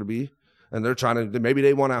person could be, and they're trying to. Maybe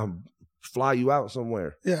they want to fly you out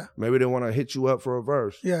somewhere. Yeah. Maybe they want to hit you up for a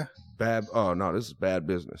verse. Yeah. Bad. Oh no, this is bad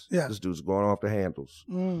business. Yeah. This dude's going off the handles.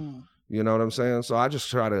 You know what I'm saying? So I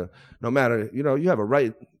just try to, no matter, you have a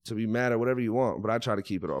right to be mad at whatever you want, but I try to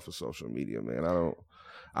keep it off of social media, man.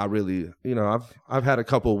 I really, I've had a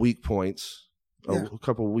couple weak points, a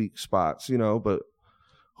couple weak spots, but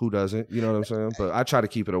who doesn't? You know what I'm saying? But I try to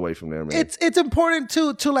keep it away from there, man. It's important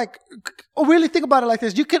to like really think about it like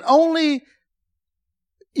this. You can only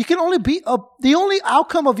be the only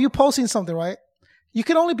outcome of you posting something, right? You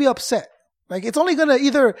can only be upset. Like it's only gonna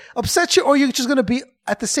either upset you or you're just gonna be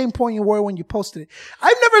at the same point you were when you posted it.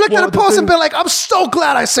 I've never looked at a post and been like, I'm so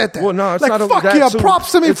glad I said that. Well, no, it's like, not fuck only that. Yeah,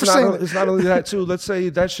 props to me for saying it. It's not only that too. Let's say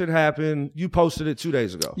that shit happened. You posted it 2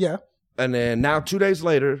 days ago. Yeah. And then now 2 days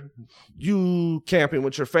later, you camping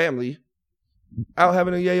with your family, out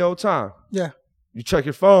having a yay old time. Yeah. You check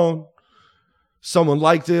your phone. Someone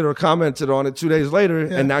liked it or commented on it 2 days later,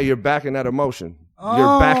 and now you're back in that emotion.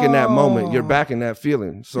 You're back in that moment. You're back in that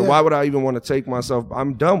feeling. So why would I even want to take myself?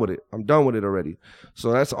 I'm done with it. I'm done with it already.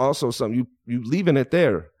 So that's also something you leaving it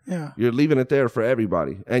there. Yeah. You're leaving it there for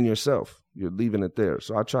everybody and yourself. You're leaving it there.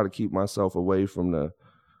 So I try to keep myself away from the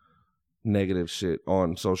negative shit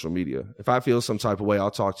on social media. If I feel some type of way,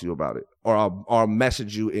 I'll talk to you about it, or I'll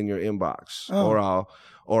message you in your inbox, or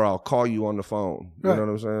I'll call you on the phone. You know what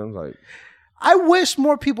I'm saying? Like, I wish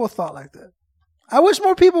more people thought like that. I wish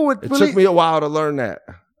more people would. It took me a while to learn that,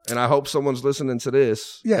 and I hope someone's listening to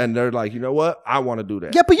this and they're like, you know what, I want to do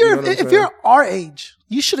that. Yeah, but if you're our age,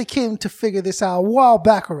 you should have came to figure this out a while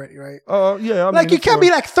back already, right? Oh yeah, I mean, you can't be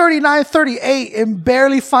like 39, 38 and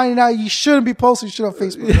barely finding out you shouldn't be posting shit on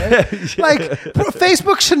Facebook, right? Yeah. Like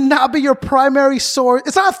Facebook should not be your primary source.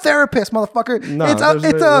 It's not a therapist, motherfucker. No,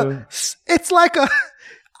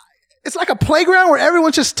 It's like a playground where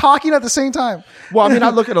everyone's just talking at the same time. Well, I mean, I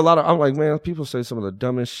look at I'm like, man, people say some of the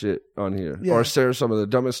dumbest shit on here or share some of the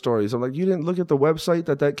dumbest stories. I'm like, you didn't look at the website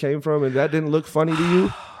that came from and that didn't look funny to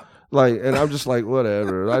you? Like, and I'm just like,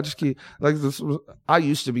 whatever. I just keep, like, I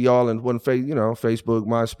used to be all in one Facebook,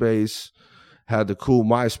 MySpace, had the cool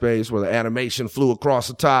MySpace where the animation flew across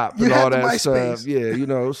the top and all that stuff.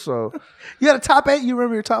 Yeah, so. You had a top 8? You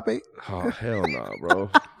remember your top 8? Oh, hell no, bro.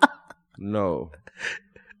 No.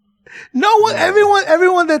 No one,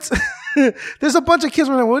 everyone that's, there's a bunch of kids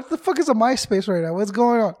right now. What the fuck is a MySpace right now? What's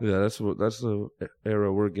going on? Yeah, that's the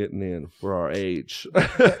era we're getting in for our age.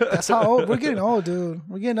 That's how old, we're getting old, dude.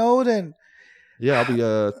 We're getting old and. Yeah,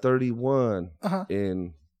 I'll be 31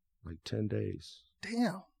 in like 10 days.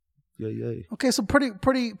 Damn. Yeah. Okay, so pretty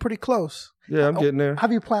close. Yeah, I'm getting there.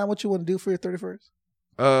 Have you planned what you want to do for your 31st?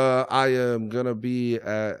 I am going to be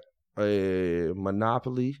at a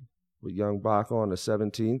Monopoly with Young Bach on the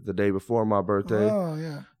 17th, the day before my birthday. Oh,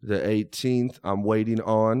 yeah. The 18th, I'm waiting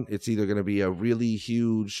on. It's either going to be a really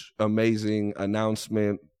huge, amazing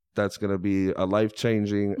announcement that's going to be a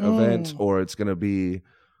life-changing event, or it's going to be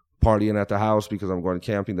partying at the house because I'm going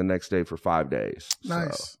camping the next day for 5 days.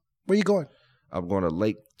 Nice. So, where you going? I'm going to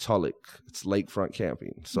Lake Tulloch. It's lakefront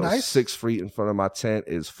camping. So nice. 6 feet in front of my tent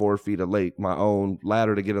is 4 feet of lake. My own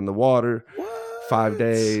ladder to get in the water. What? 5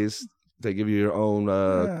 days. They give you your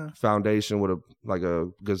own foundation with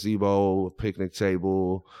a gazebo, a picnic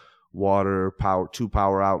table, water, power, 2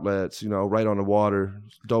 power outlets, right on the water.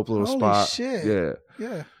 Dope little spot. Shit. Yeah.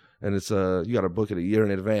 Yeah. And it's you got to book it a year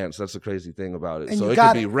in advance. That's the crazy thing about it. And so it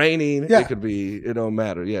could be raining. Yeah. It don't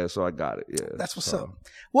matter. Yeah. So I got it. Yeah. That's what's up.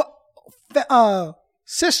 What?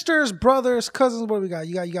 Sisters, brothers, cousins. What do we got?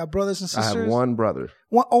 You got brothers and sisters. I have one brother.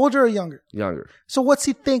 One older or younger? Younger. So what's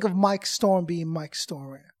he think of Mike Storm being Mike Storm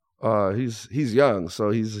right now? He's young,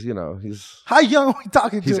 so he's How young are we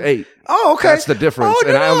talking to? He's 8. Oh, okay. That's the difference.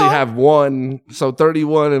 And I only have one, so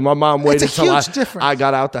 31. And my mom waited till I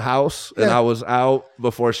got out the house, and I was out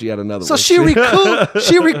before she had another one. So she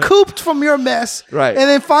recouped from your mess, right? And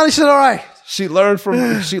then finally she said, "All right." She learned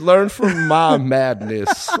from my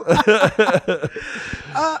madness.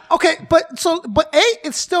 Okay, but 8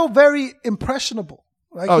 is still very impressionable.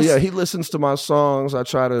 Like he listens to my songs. I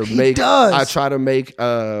try to make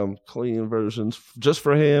clean versions just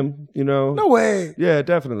for him, No way. Yeah,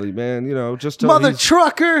 definitely, man. Just till Mother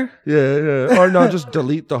trucker. Yeah. Or no, just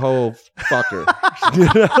delete the whole fucker.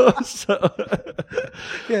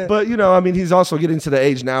 Yeah. But he's also getting to the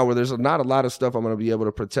age now where there's not a lot of stuff I'm going to be able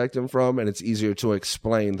to protect him from, and it's easier to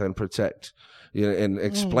explain than protect. And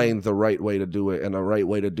explain the right way to do it and the right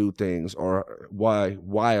way to do things, or why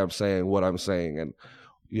I'm saying what I'm saying, and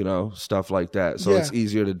stuff like that. So it's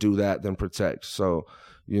easier to do that than protect. So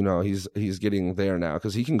he's getting there now,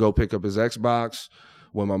 because he can go pick up his Xbox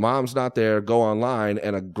when my mom's not there, go online,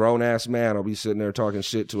 and a grown ass man will be sitting there talking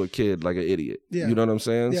shit to a kid like an idiot. Yeah. You know what I'm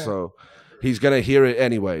saying? Yeah. So he's gonna hear it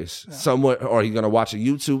anyways, somewhat, or he's gonna watch a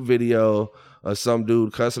YouTube video of some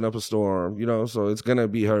dude cussing up a storm, so it's going to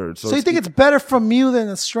be heard. So you think it's better from you than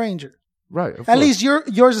a stranger? Right. At least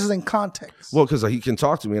yours is in context. Well, because he can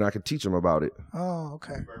talk to me and I can teach him about it. Oh,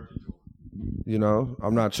 okay.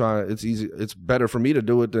 I'm not trying. It's easy. It's better for me to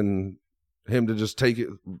do it than him to just take it,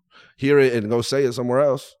 hear it, and go say it somewhere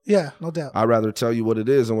else. Yeah, no doubt. I'd rather tell you what it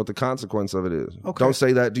is and what the consequence of it is. Okay. Don't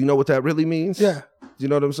say that. Do you know what that really means? Yeah. Do you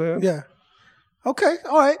know what I'm saying? Yeah. Okay.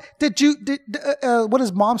 All right. What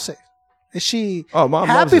does mom say? Is she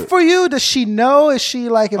happy for you? Does she know? Is she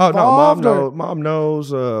like involved? Oh no, mom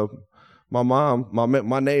knows.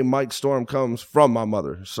 My name Mike Storm comes from my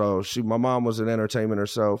mother. So my mom was in entertainment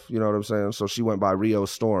herself. You know what I'm saying? So she went by Rio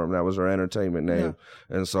Storm. That was her entertainment name,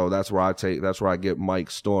 and so that's where I get Mike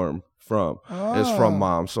Storm from. It's from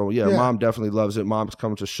mom. So mom definitely loves it. Mom's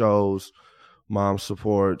come to shows. Mom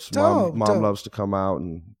supports. Mom loves to come out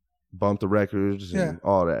and bump the records and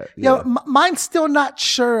all that. Yeah, mine's still not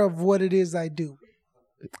sure of what it is I do.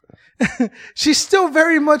 She's still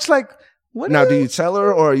very much like, do you tell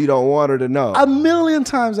her, or you don't want her to know? A million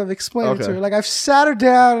times I've explained it to her. Like, I've sat her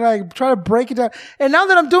down and I try to break it down. And now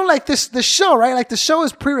that I'm doing like the show, right? Like, the show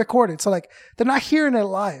is pre-recorded. So like, they're not hearing it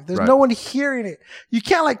live. There's no one hearing it. You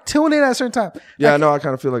can't like tune in at a certain time. Yeah, I know. I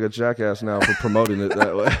kind of feel like a jackass now for promoting it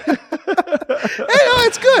that way.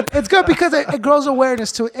 It's good. It's good because it grows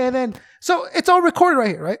awareness to it. And then, so it's all recorded right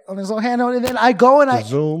here, right? On this little handheld. And then I go and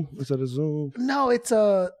Zoom? Is that a Zoom? No, it's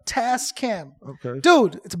a Tascam. Okay.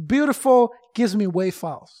 Dude, it's beautiful. Gives me WAV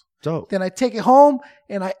files. Dope. Then I take it home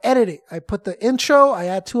and I edit it. I put the intro. I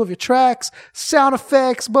add 2 of your tracks, sound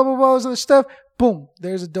effects, blah, blah, blah, other stuff. Boom.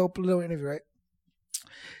 There's a dope little interview, right?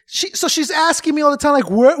 So she's asking me all the time, like,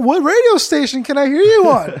 what radio station can I hear you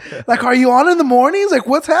on? Like, are you on in the mornings? Like,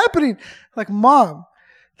 what's happening? Like, mom,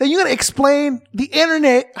 then you got to explain the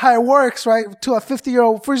internet, how it works, right? To a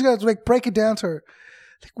 50-year-old. First, you got to like break it down to her.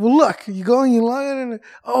 Like, well, look, you go and you log in.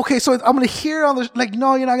 Okay, so I'm going to hear it on the, like,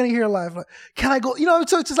 no, you're not going to hear it live. Like, can I go?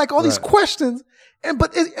 So it's just like all these questions.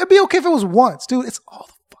 But it'd be okay if it was once, dude. It's all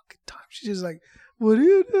the fucking time. She's just like, what do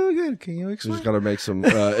you do again? Can you explain? She's got to make some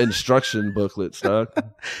instruction booklets, dog.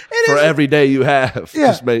 For every day you have. Yeah.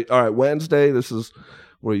 Just make, all right, Wednesday, this is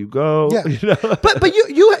where you go. Yeah. But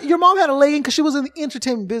your mom had a leg in because she was in the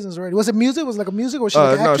entertainment business already. Was it music? Was it like a music, or was she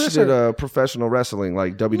like an actress? No, she did professional wrestling,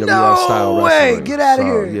 like WWF style wrestling. No way! Get out of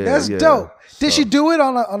here. That's dope. Did she do it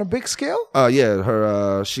on a big scale?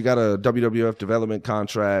 Yeah. She got a WWF development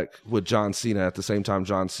contract with John Cena at the same time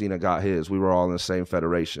John Cena got his. We were all in the same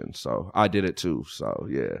federation, so I did it too. So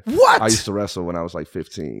yeah. What? I used to wrestle when I was like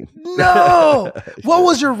 15. No. What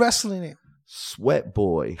was your wrestling name? Sweat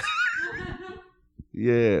Boy.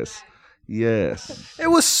 Yes. It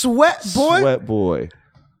was Sweat Boy? Sweat Boy.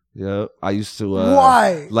 Yeah, I used to.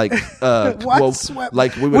 Why? Like, What? well, Sweat?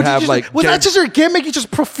 like we would have like. Was that just your gimmick? You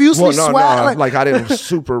just profusely no, sweat? like I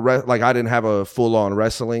didn't like I didn't have a full on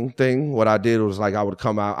wrestling thing. What I did was like I would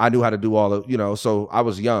come out. I knew how to do all the, so I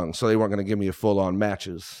was young, so they weren't going to give me a full on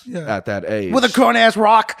matches at that age with a grown ass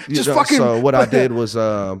rock. Just fucking. So what I did was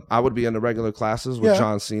I would be in the regular classes with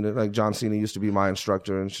John Cena. Like John Cena used to be my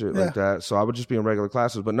instructor and shit like that. So I would just be in regular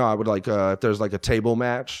classes. But no, I would like if there's like a table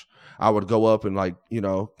match, I would go up and like,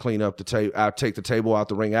 clean up the table. I'd take the table out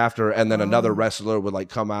the ring after, and then another wrestler would like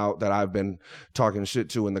come out that I've been talking shit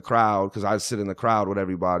to in the crowd, because I'd sit in the crowd with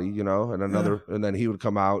everybody, and then he would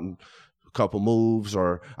come out and a couple moves,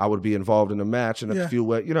 or I would be involved in the match and a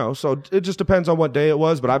few, so it just depends on what day it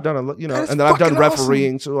was. But I've done and then I've done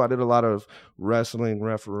refereeing too. I did a lot of refereeing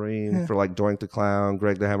for like Doink the Clown,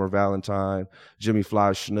 Greg the Hammer Valentine, Jimmy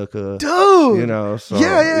Fly Snuka, dude. So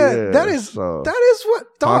that is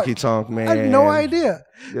what Honky Tonk Man. I had no idea.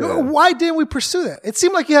 Yeah. Why didn't we pursue that? It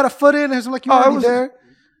seemed like you had a foot in. It seemed like you were already there.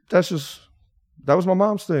 That was my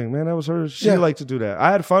mom's thing, man. That was her. She liked to do that.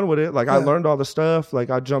 I had fun with it. Like I learned all the stuff. Like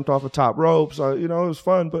I jumped off of top ropes. It was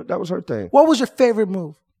fun, but that was her thing. What was your favorite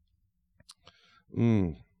move?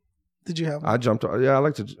 Did you have one? I jumped. Yeah, I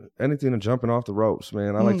like anything to jumping off the ropes,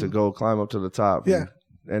 man. I like to go climb up to the top. Yeah.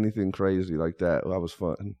 Anything crazy like that. That was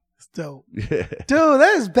fun. It's dope. Yeah. Dude,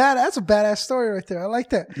 that is bad. That's a badass story right there. I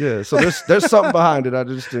like that. Yeah. So there's something behind it. I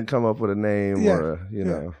just didn't come up with a name or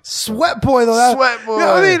Sweat Boy though. Sweat Boy.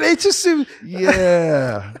 I mean, it just seems.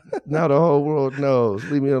 Yeah. Now the whole world knows.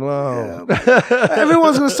 Leave me alone. Yeah.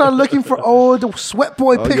 Everyone's gonna start looking for old Sweat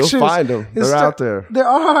Boy pictures. You'll find them. They're out there. There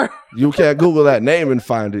are. You can't Google that name and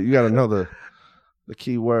find it. You got to know the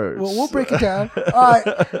key words. Well, we'll break it down. All right.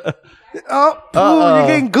 You're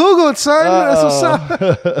getting Googled, son. That's what's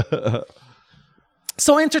up.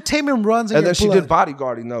 So entertainment runs in and your then she blood. did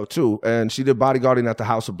bodyguarding though too, and she did bodyguarding at the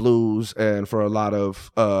House of Blues, and for a lot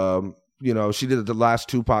of she did the last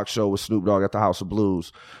Tupac show with Snoop Dogg at the House of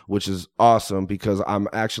Blues, which is awesome because I'm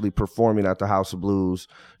actually performing at the House of Blues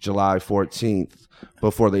July 14th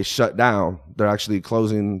before they shut down. They're actually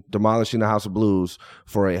demolishing the House of Blues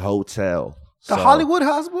for a hotel. The Hollywood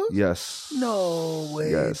House of Blues? Yes. No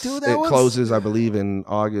way. Yes. Dude, it closes, I believe, in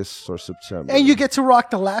August or September. And you get to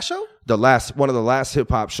rock the last show? One of the last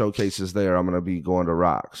hip hop showcases there. I'm going to be going to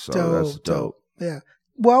rock. So that's dope. Yeah.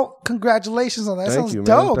 Well, congratulations on that. That sounds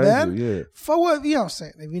dope, man. Yeah. For what, what I'm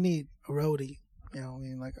saying? If you need a roadie,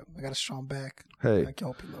 like I got a strong back. Hey, I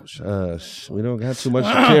can't be low we don't got too much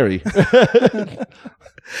to carry.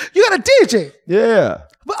 You got a DJ. Yeah.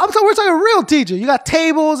 But we're talking real DJ. You got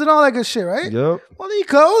tables and all that good shit, right? Yep. Well, there you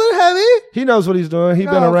go. They're heavy. He knows what he's doing. He's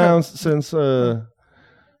been around since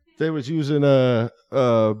they was using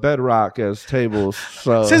bedrock as tables.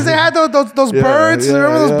 So since they had those birds,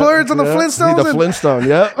 remember those birds on the Flintstones? The Flintstone,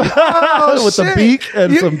 yep. With shit. the beak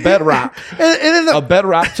and some bedrock. And then a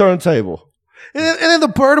bedrock turntable. And then the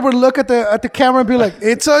bird would look at the camera and be like,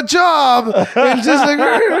 "It's a job." And just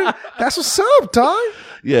like, that's what's up, dog.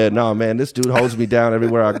 Yeah, no, man. This dude holds me down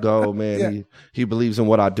everywhere I go, man. Yeah. He believes in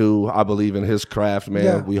what I do. I believe in his craft, man.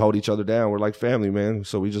 Yeah. We hold each other down. We're like family, man.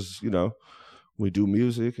 So we just, we do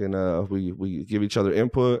music and we give each other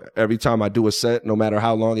input. Every time I do a set, no matter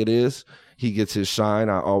how long it is, he gets his shine.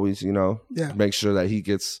 I always, make sure that he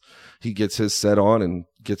gets his set on and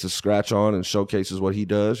gets his scratch on and showcases what he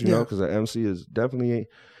does, because an MC is definitely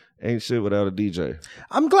ain't shit without a DJ.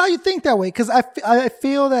 I'm glad you think that way because I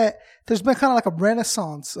feel that there's been kind of like a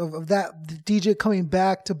renaissance of that the DJ coming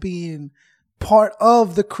back to being part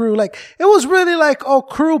of the crew. Like it was really like,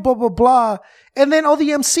 crew, blah, blah, blah. And then all the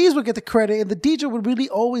MCs would get the credit and the DJ would really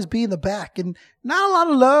always be in the back and not a lot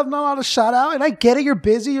of love, not a lot of shout out. And I get it. You're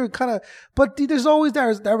busy. You're but there's always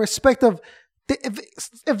that respect of,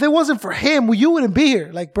 if it wasn't for him, you wouldn't be here.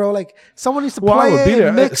 Like, bro, someone needs to play I would be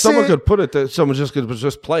there. Mix someone it. could put it that someone could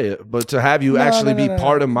just play it, but to have you be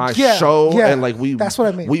part of my show and that's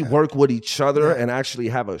what I mean. We work with each other and actually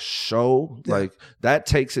have a show that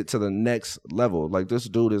takes it to the next level. Like this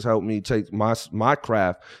dude has helped me take my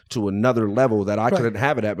craft to another level that I couldn't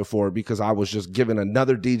have it at before because I was just giving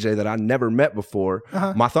another DJ that I never met before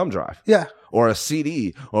my thumb drive. Yeah. Or a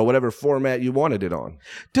CD or whatever format you wanted it on.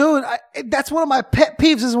 Dude, that's one of my pet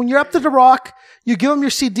peeves is when you're up to the rock, you give them your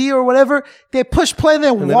CD or whatever, they push play and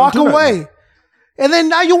then walk away. And then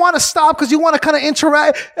now you want to stop because you want to kind of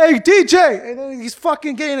interact. Hey, DJ. And then he's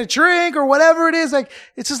fucking getting a drink or whatever it is. Like,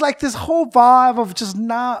 it's just like this whole vibe of just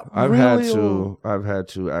not I've had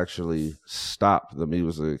to actually stop the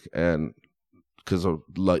music and because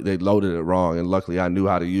they loaded it wrong, and luckily I knew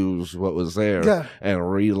how to use what was there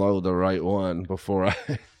and reload the right one before I.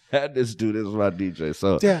 And this dude is my DJ.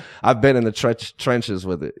 So Yeah. I've been in the trenches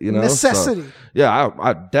with it, you know? Necessity. So, yeah,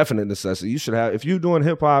 I definite necessity. You should have, if you're doing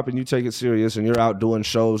hip hop and you take it serious and you're out doing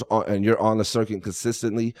shows and you're on the circuit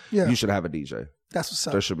consistently, you should have a DJ. That's what's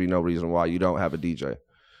up. There should be no reason why you don't have a DJ.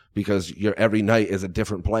 Because every night is a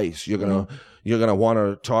different place. You're gonna want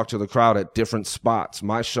to talk to the crowd at different spots.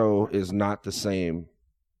 My show is not the same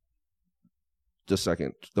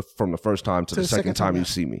from the first time to the second time you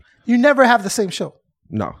see me. You never have the same show.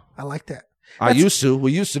 No. I like that. We used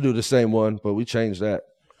to do the same one, but we changed that.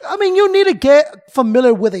 I mean, you need to get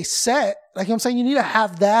familiar with a set. Like, you know what I'm saying? You need to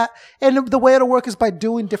have that. And the way it'll work is by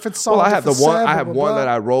doing different songs. Well, I have one that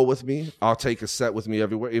I roll with me. I'll take a set with me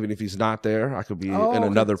everywhere, even if he's not there. I could be in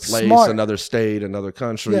another place, another state, another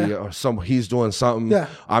country, or he's doing something. Yeah.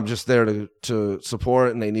 I'm just there to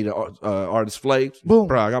support, and they need an artist flake. Boom.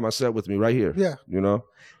 Bro, I got my set with me right here. Yeah. You know?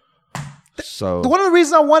 So one of the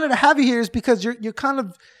reasons I wanted to have you here is because you're kind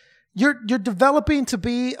of you're developing to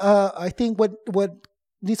be I think what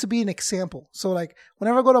needs to be an example. So like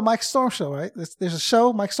whenever I go to a Mike Storm show, right? There's a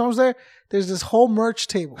show, Mike Storm's there. There's this whole merch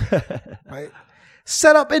table, right?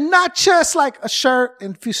 Set up, and not just like a shirt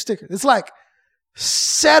and a few stickers. It's like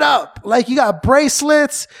set up. Like you got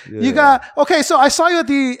bracelets. Yeah. You got, okay, so I saw you at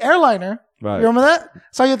the Airliner. Right. You remember that?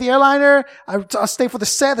 Saw you at the Airliner. I stayed for the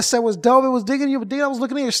set. The set was dope. It was digging you, but I was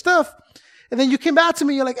looking at your stuff. And then you came back to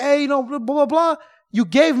me. You're like, hey, blah, blah, blah, blah. You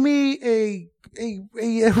gave me a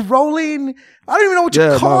rolling, I don't even know what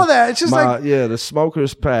you call that. It's just the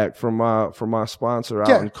smokers pack from my sponsor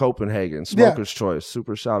out in Copenhagen. Smokers Choice.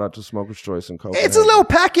 Super shout out to Smokers Choice in Copenhagen. It's a little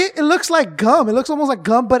packet. It looks like gum. It looks almost like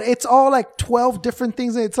gum, but it's all like 12 different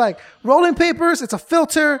things. It's like rolling papers. It's a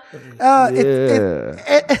filter. And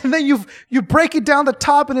then you break it down the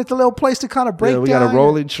top, and it's a little place to kind of break down. We got a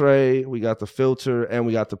rolling tray. We got the filter, and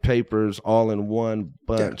we got the papers all in one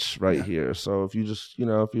bunch here. So if you just,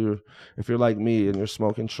 if you're like me and you're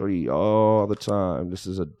smoking tree all the time, this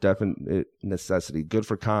is a definite necessity. Good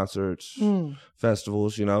for concerts,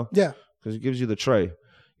 festivals, because it gives you the tray.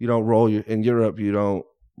 You don't in Europe, you don't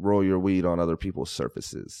roll your weed on other people's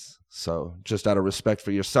surfaces. So just out of respect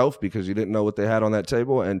for yourself, because you didn't know what they had on that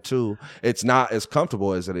table, and two, it's not as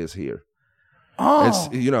comfortable as it is here. It's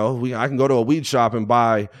I can go to a weed shop and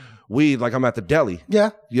buy weed like I'm at the deli.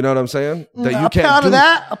 Yeah. You know what I'm saying? That you can't do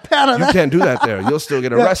that. You can't do that there. You'll still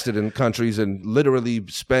get arrested in countries and literally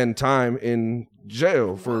spend time in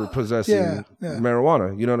jail for possessing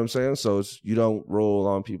marijuana. You know what I'm saying? So you don't roll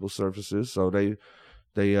on people's surfaces. So they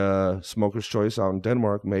Smokers Choice out in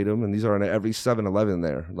Denmark made them, and these are in every 7-Eleven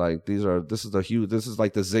there. Like this is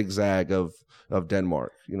like the zigzag of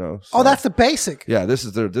Denmark, So, that's the basic. Yeah, this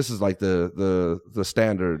is like the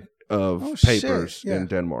standard of papers in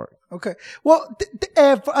Denmark. Okay. Well,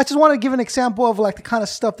 I just want to give an example of like the kind of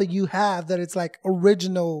stuff that you have that it's like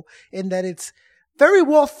original and that it's very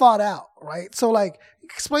well thought out, right? So like,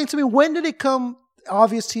 explain to me, when did it come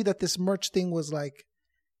obvious to you that this merch thing was like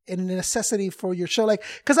a necessity for your show? Like,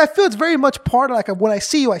 cause I feel it's very much part of like, when I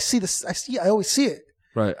see you, I always see it.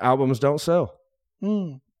 Right. Albums don't sell.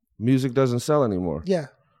 Music doesn't sell anymore. Yeah.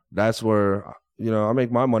 That's where, I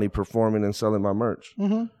make my money performing and selling my merch.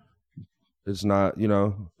 Mm-hmm. It's not,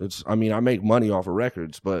 I make money off of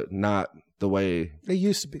records, but not the way it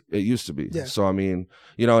used to be. Yeah. So, and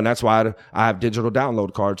that's why I have digital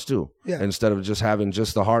download cards too. Yeah. Instead of just having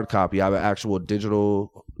just the hard copy, I have an actual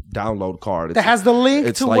digital download card. That has the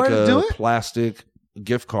link to where to do it? It's like a plastic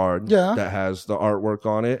gift card that has the artwork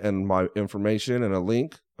on it and my information and a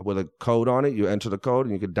link with a code on it. You enter the code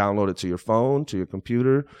and you can download it to your phone, to your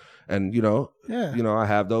computer. And, I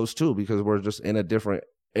have those too, because we're just in a different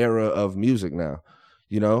era of music now.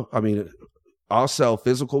 I'll sell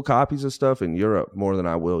physical copies of stuff in Europe more than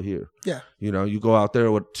I will here. Yeah. You go out there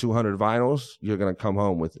with 200 vinyls, you're going to come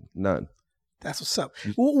home with none. That's what's up.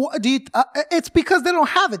 It's because they don't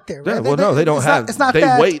have it there, right? Yeah, well, they don't have. It's not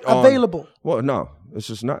that available. Well, no, it's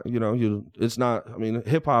just not. It's not.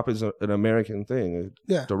 Hip hop is an American thing.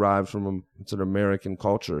 It derives from it's an American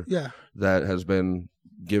culture. Yeah. That has been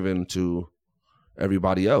given to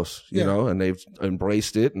everybody else. And they've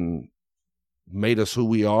embraced it and made us who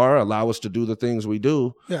we are, allow us to do the things we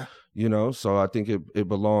do. Yeah. So I think it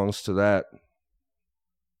belongs to that.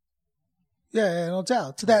 Yeah, no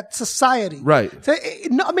doubt. To that society. Right. So,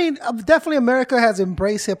 definitely America has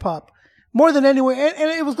embraced hip hop more than anywhere,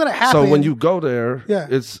 and it was going to happen. So when you go there,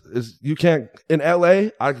 it's you can't, in LA,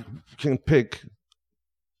 I can pick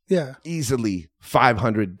easily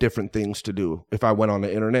 500 different things to do if I went on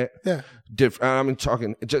the internet. Yeah.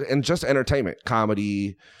 Talking just entertainment,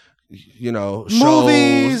 comedy, shows,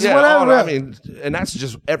 movies, whatever. And that's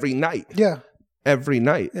just every night. Yeah. Every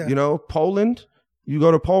night. Yeah. Poland, You go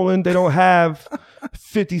to Poland, they don't have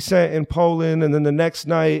 50 Cent in Poland, and then the next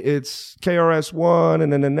night it's KRS-One,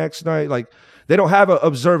 and then the next night, like, they don't have an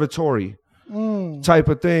observatory type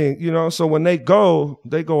of thing, you know? So when they go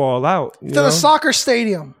all out. To the soccer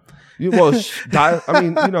stadium.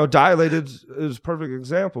 Dilated is a perfect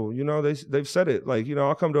example. You know, they've said it. Like, you know,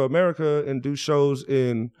 I'll come to America and do shows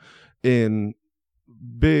in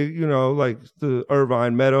big, you know, like the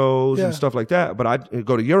Irvine Meadows and stuff like that. But I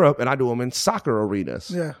go to Europe and I do them in soccer arenas.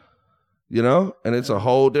 Yeah. You know, and it's a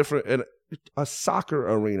whole different, a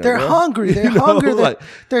soccer arena. They're hungry. They're hungry.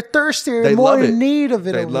 They're thirsty. They're more in need of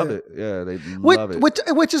it. They love it. Yeah, they love it.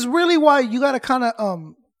 Which is really why you got to kind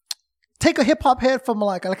of take a hip hop head from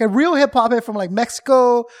like a real hip hop head from like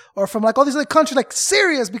Mexico or from like all these other countries, like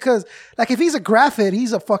serious, because like if he's a graph head,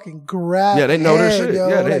 he's a fucking graph. Yeah, they know their shit.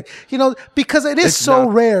 Yo. Yeah, because it is so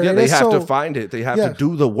rare. Yeah, they have to find it. They have to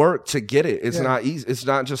do the work to get it. It's not easy. It's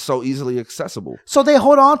not just so easily accessible. So they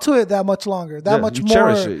hold on to it that much longer, much you more.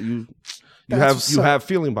 Cherish it. You have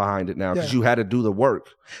feeling behind it now because you had to do the work.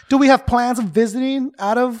 Do we have plans of visiting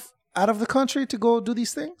out of the country to go do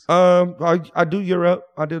these things? I do Europe.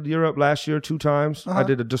 I did Europe last year 2 times. I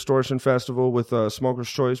did a Distortion Festival with Smoker's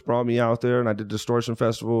Choice, brought me out there, and I did Distortion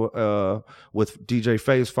Festival with DJ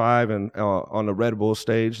Phase 5 and on the Red Bull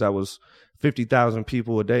stage. That was 50,000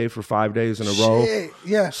 people a day for 5 days in a row.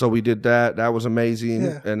 Yeah. So we did that. That was amazing.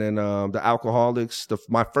 Yeah. And then the Alcoholics,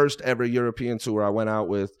 my first ever European tour, I went out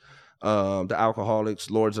with the Alcoholics,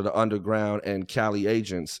 Lords of the Underground, and Cali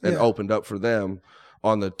Agents, and opened up for them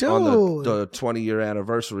on the 20-year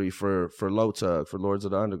anniversary for Low Tug, for Lords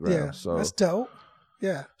of the Underground. Yeah, so that's dope.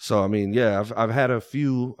 Yeah. So I mean, I've had a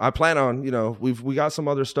few. I plan on, you know, we got some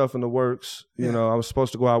other stuff in the works. You know, I was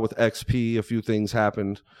supposed to go out with XP. A few things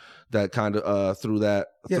happened that kind of threw that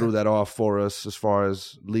off for us as far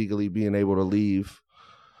as legally being able to leave.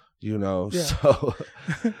 You know, so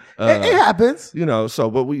it happens. You know,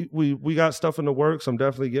 so but we got stuff in the works. I'm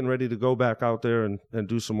definitely getting ready to go back out there and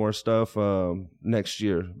do some more stuff next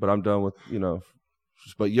year. But I'm done with, you know.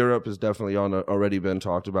 But Europe has definitely already been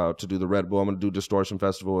talked about to do the Red Bull. I'm going to do Distortion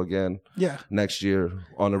Festival again. Next year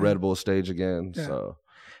on the Red Bull stage again. Yeah. So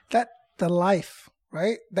the life.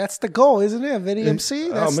 Right, that's the goal, isn't it? Of any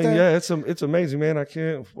MC. It's amazing, man. I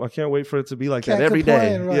can't wait for it to be like that every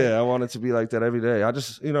day. Right. Yeah, I want it to be like that every day. I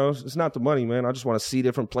just, you know, it's not the money, man. I just want to see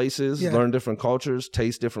different places, learn different cultures,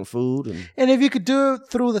 taste different food, and if you could do it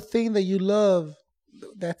through the thing that you love,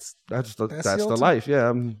 that's the life.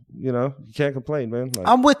 Yeah, you know, you can't complain, man. Like,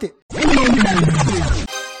 I'm with it.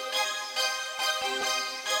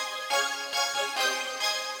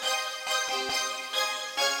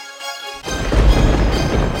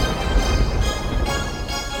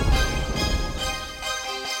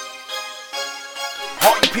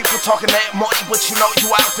 Talking that money, but you know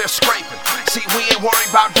you out there scraping. See, we ain't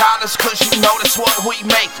worried about dollars, cause you know that's what we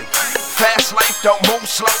making. Fast life, don't move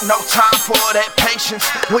slow, no time for that patience.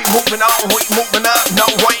 We moving on, we moving up, no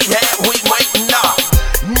way that we waiting up.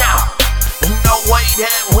 No way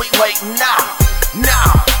that we waiting up. No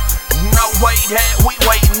way that we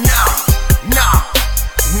waiting up.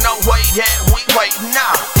 No way that we waiting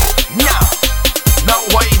up. No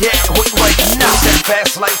way that we waiting up. That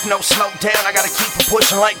fast life, no slow down. I gotta keep it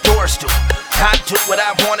pushing like doors do. I do what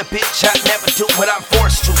I want, bitch. I never do what I'm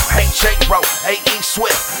forced to. Hey, J-Bro, A.E.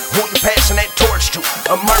 Swift, who you passing that torch to?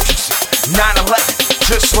 Emergency, 9/11,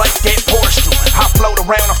 just like that Porsche do. I float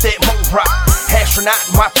around off that moon rock. Astronaut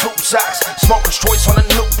in my tube socks. Smoker's Choice on a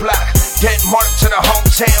new block. Dead mark to the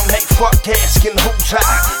hometown. They fuck asking who's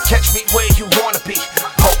high. Catch me where you wanna be.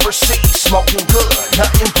 Overseas, smoking good.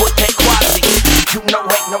 Nothing but that quality. You know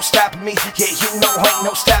ain't no stopping me. Yeah, you know ain't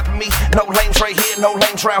no stopping me. No lanes right here, no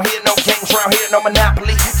lanes round here, no games round here, no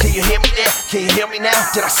monopoly. Can you hear me there? Can you hear me now?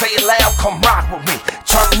 Did I say it loud? Come rock with me.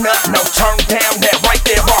 Turn up, no turn down. That right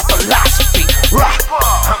there, our philosophy. Rock.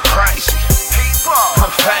 I'm crazy.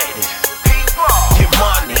 I'm faded. Get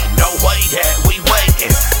money, no way that we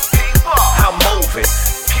waiting. I'm moving.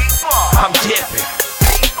 I'm dipping.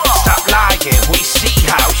 Stop lying, we see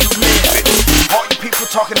how you living. All you people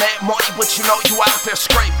talking that money, but you know you out there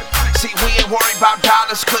scraping. See, we ain't worried about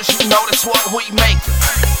dollars, cause you know that's what we making.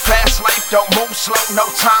 Fast life, don't move slow, no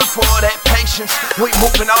time for that patience. We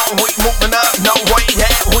moving on, we moving up, no way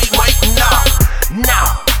that we waiting up. No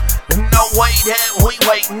way that we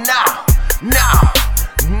waiting up. No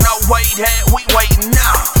way that we waiting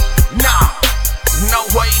up. No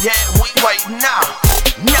way that we waiting up.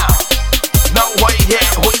 No way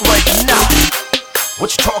that we waiting up. What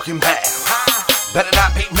you talking about? Better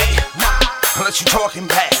not be me, unless you talking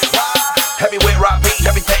bad. Everywhere I be,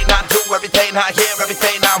 everything I do, everything I hear,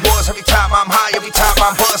 everything I was. Every time I'm high, every time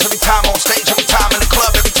I'm buzz, every time on stage, every time in the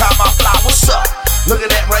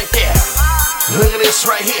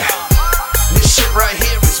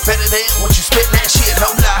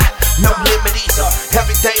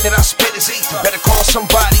I spit is ether. Better call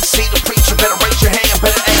somebody, see the preacher. Better raise your hand,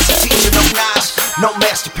 better ask the teacher. No Nas, no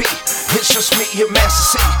Master P. It's just me and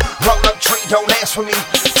Master C. Roll up tree, don't ask for me.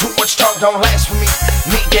 Too much talk don't last for me.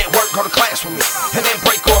 Need that work, go to class with me. And then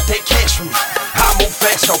break off that cash for me. I move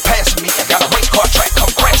fast, no pass me. I got a race car track,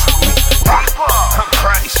 come crash with me. I'm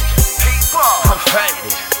crazy. I'm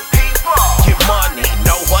faded. Get money,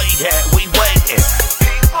 no way that we waiting.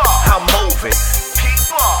 I'm moving.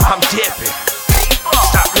 I'm dipping.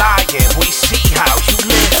 Stop lying, we see how you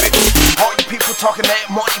living. All you people talking that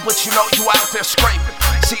money, but you know you out there scraping.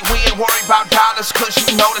 See, we ain't worried about dollars, cause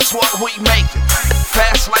you know that's what we making.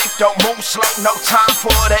 Fast life, don't move slow, no time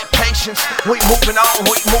for that patience. We moving on,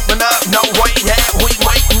 we moving up, no way that we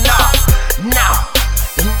waiting now.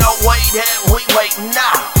 No way that we waiting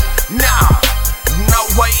now. No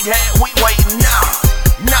way that we waiting now.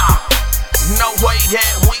 No way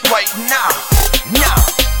that we waiting now.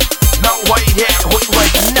 No way that we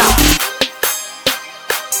waiting now.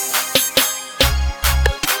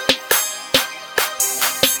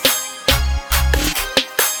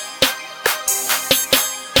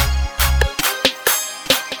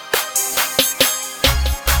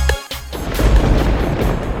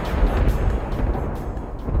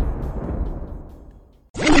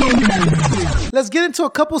 Let's get into a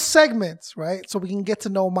couple segments, right? So we can get to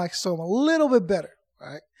know Mike Storm a little bit better,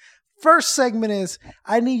 right? First segment is,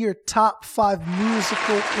 I need your top 5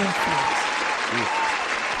 musical influences.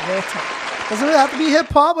 Doesn't really have to be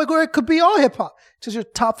hip-hop, like, or it could be all hip-hop. Just your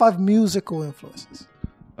top 5 musical influences.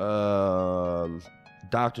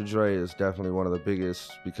 Dr. Dre is definitely one of the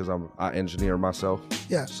biggest because I engineer myself.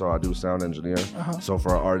 Yeah. So I do sound engineer. So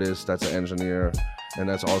for an artist, that's an engineer, and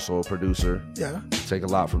that's also a producer. Yeah. Take a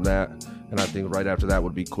lot from that. And I think right after that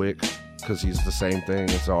would be Quick, because he's the same thing.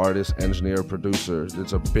 It's an artist, engineer, producer.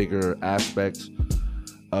 It's a bigger aspect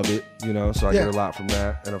of it, you know, so I get a lot from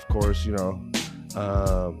that. And of course, you know,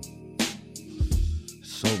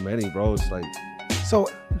 so many, bro. It's like... So,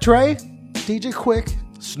 Dre, DJ Quick.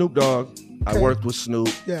 Snoop Dogg. Okay. I worked with Snoop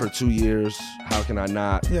for 2 years. How can I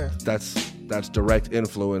not? Yeah. That's direct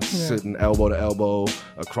influence, sitting elbow to elbow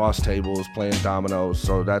across tables, playing dominoes.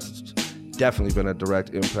 So that's definitely been a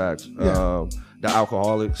direct impact. The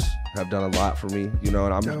Alcoholics have done a lot for me, you know,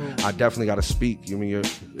 and I definitely got to speak. You mean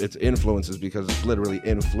it's influences because it's literally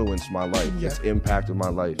influenced my life. It's impacted my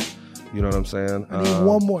life. You know what I'm saying? I need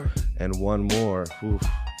one more. And one more. Oof.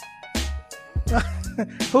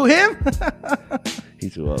 Who, him?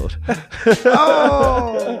 He's too old.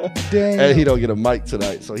 Oh, damn. And he don't get a mic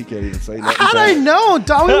tonight, so he can't even say nothing. How'd I know,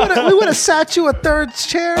 dog? We would have sat you a third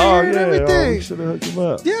chair here and everything. Oh, we should have hooked him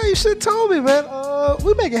up. Yeah, you should have told me, man.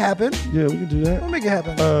 We make it happen. Yeah, we can do that. We'll make it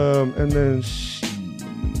happen. And then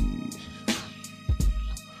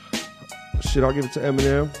shit, I'll give it to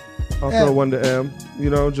Eminem. I'll throw one to M, you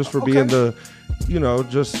know, just for being the, you know,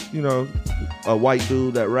 just, you know, a white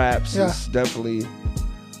dude that raps is definitely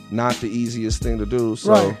not the easiest thing to do.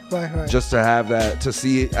 So right. just to have that, to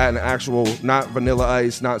see an actual, not Vanilla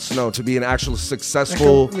Ice, not Snow, to be an actual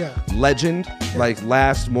successful legend, like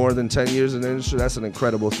last more than 10 years in the industry, that's an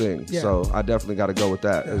incredible thing. Yeah. So I definitely got to go with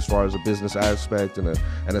that as far as a business aspect and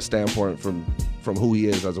a standpoint from who he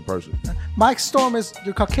is as a person. Mike Storm is,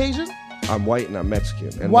 you're Caucasian? I'm white and I'm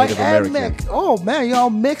Mexican and white Native American. Oh man, you're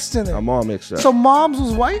all mixed in it. I'm all mixed up. So mom's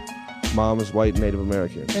was white? Mom is white, Native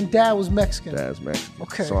American. And dad was Mexican? Dad's Mexican.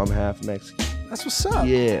 Okay. So I'm half Mexican. That's what's up.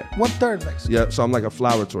 Yeah. 1/3 Mexican. Yeah, so I'm like a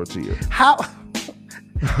flour tortilla. How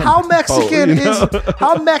Mexican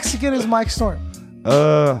how Mexican is Mike Storm?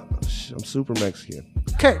 I'm super Mexican.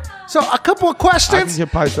 Okay, so a couple of questions. I can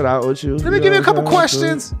pipe it out with you. Let me give you a couple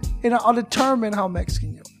questions, and I'll determine how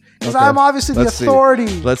Mexican you are. Because I'm obviously the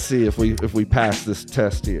authority. Let's see if we pass this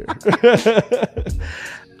test here.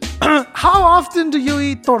 How often do you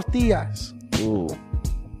eat tortillas? Ooh,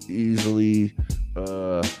 easily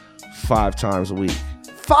 5 times a week.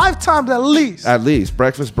 5 times at least. At least.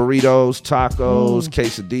 Breakfast burritos, tacos,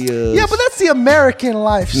 quesadillas. Yeah, but that's the American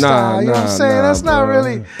lifestyle. You know what I'm saying? That's not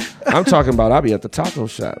really. I'm talking about I'll be at the taco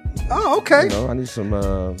shop. Oh, okay. You know, I need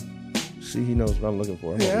some. See, he knows what I'm looking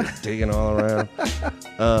for. I'm digging all around.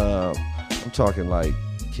 I'm talking like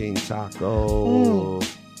King Taco,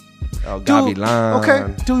 El Gavilan.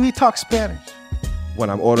 Okay. Do we talk Spanish? When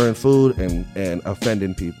I'm ordering food and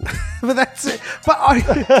offending people. But that's it. But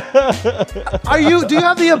do you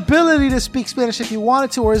have the ability to speak Spanish if you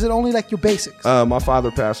wanted to, or is it only like your basics? My father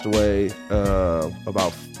passed away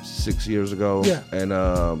about 6 years ago. Yeah. And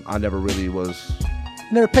I never really was.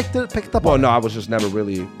 Never picked up. Well, no, I was just never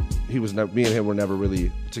really. Me and him were never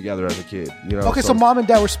really together as a kid. You know. Okay, so mom and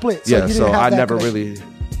dad were split. So I never really.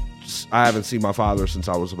 I haven't seen my father since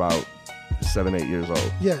I was about 7, 8 years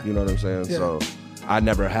old. Yeah. You know what I'm saying? Yeah. So I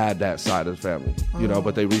never had that side of the family, you know,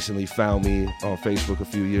 but they recently found me on Facebook a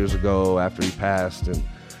few years ago after he passed. And,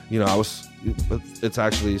 you know, it's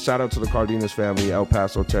actually, shout out to the Cardenas family, El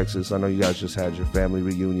Paso, Texas. I know you guys just had your family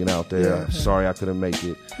reunion out there. Yeah. Sorry I couldn't make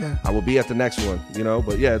it. Yeah. I will be at the next one, you know,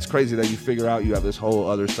 but yeah, it's crazy that you figure out you have this whole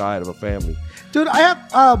other side of a family. Dude, I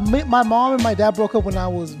have, my mom and my dad broke up when I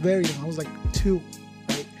was very young. I was like 2,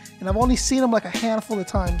 right? And I've only seen him like a handful of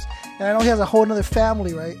times. And I know he has a whole other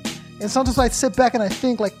family, right? And sometimes I sit back and I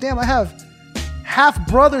think like, damn, I have half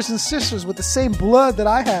brothers and sisters with the same blood that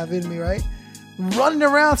I have in me, right? Running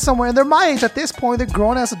around somewhere. And they're my age at this point. They're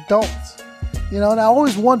grown as adults, you know? And I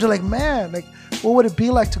always wonder like, man, like, what would it be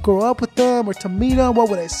like to grow up with them or to meet them? What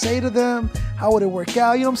would I say to them? How would it work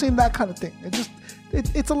out? You know what I'm saying? That kind of thing.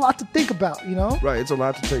 It's a lot to think about, you know? Right. It's a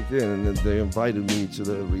lot to take in. And then they invited me to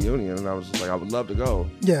the reunion and I was just like, I would love to go.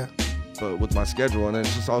 Yeah. But with my schedule, and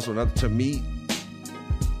it's just also another to meet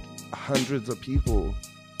hundreds of people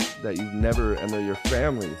that you've never, and they're your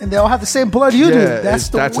family, and they all have the same blood you do.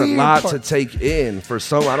 That's a lot part. to take in for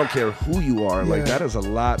some. I don't care who you are. Like that is a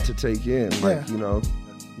lot to take in. Like you know,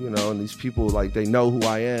 and these people like they know who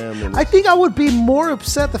I am. And I think I would be more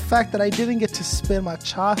upset the fact that I didn't get to spend my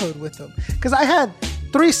childhood with them because I had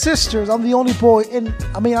 3 sisters. I'm the only boy, and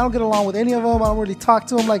I mean I don't get along with any of them. I don't really talk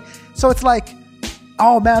to them. Like so, it's like,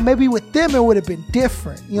 oh man, maybe with them it would have been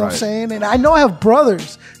different. You know what I'm saying? And I know I have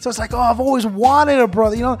brothers. So it's like, oh, I've always wanted a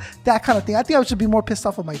brother. You know, that kind of thing. I think I should be more pissed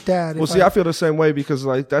off at my dad. Well, I feel the same way because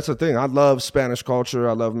like that's the thing. I love Spanish culture.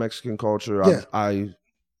 I love Mexican culture. Yeah. I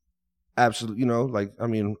absolutely, you know, like, I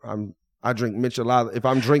mean, I drink micheladas. If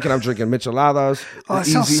I'm drinking micheladas. Oh, that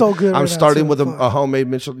sounds so good. I'm starting with a homemade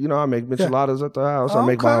michelada. You know, I make micheladas at the house. I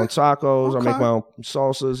make my own tacos. I make my own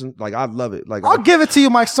salsas, and like I love it. Like I'll give it to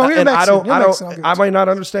you, Mike. So you're Mexican. I might not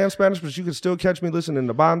understand Spanish, but you can still catch me listening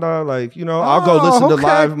to banda. Like you know, I'll go listen to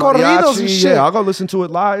live mariachi. Yeah, I'll go listen to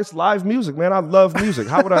it live. It's live music, man. I love music.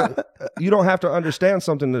 How would I? You don't have to understand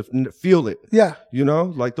something to feel it. Yeah, you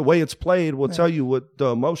know, like the way it's played will tell you what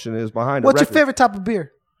the emotion is behind. What's your favorite type of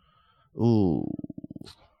beer? Ooh.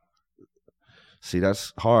 See,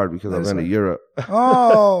 that's hard because I've been to Europe.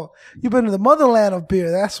 Oh, you've been to the motherland of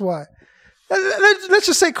beer. That's why. Let's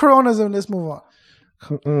just say Coronas and let's move on.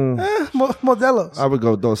 Modelos. I would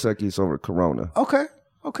go Dos Equis over Corona. Okay.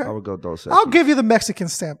 I would go Dos Equis. I'll give you the Mexican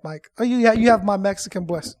stamp, Mike. Oh, you have my Mexican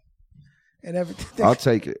blessing and everything. I'll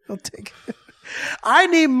take it. I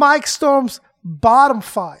need Mike Storm's bottom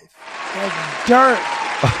 5. Like dirt.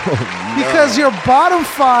 Oh, no. Because your bottom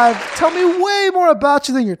 5 tell me way more about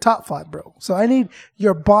you than your top 5, bro. So I need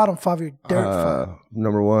your bottom 5, your dirt 5.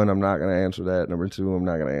 Number 1, I'm not going to answer that. Number 2, I'm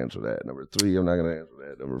not going to answer that. Number 3, I'm not going to answer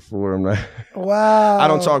that. Number 4, I'm not. Wow. I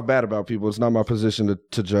don't talk bad about people. It's not my position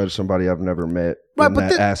to judge somebody I've never met in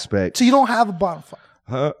that aspect. So you don't have a bottom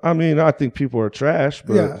 5? I mean, I think people are trash,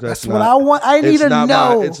 but that's what I want. I need to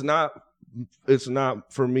know. It's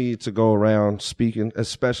not for me to go around speaking,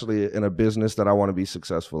 especially in a business that I want to be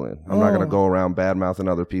successful in. I'm not going to go around bad mouthing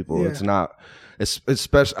other people. Yeah. It's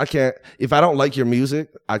especially, I can't, if I don't like your music,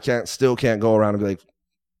 I still can't go around and be like,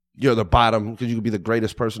 you're the bottom because you could be the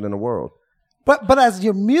greatest person in the world. But as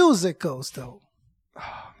your music goes though,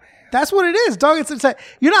 that's what it is, dog. It's like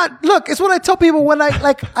you're not. Look, it's what I tell people when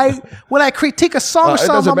when I critique a song or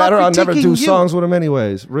something. It doesn't matter. I'll never do songs with them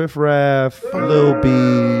anyways. Riff Raff, Lil B,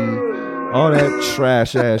 all that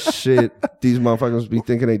trash ass shit. These motherfuckers be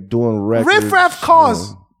thinking they doing records. Riff Raff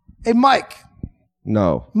calls. Hey, Mike.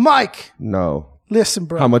 No. Mike. No. Listen,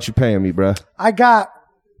 bro. How much you paying me, bro? I got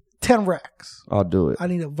 10 racks. I'll do it. I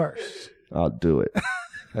need a verse. I'll do it.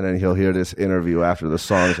 And then he'll hear this interview after the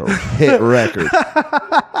song's a hit record.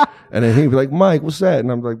 And then he'd be like, Mike, what's that? And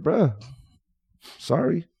I'm like, bruh,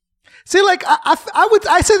 sorry. See, like,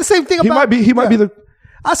 I say the same thing about... He might be the...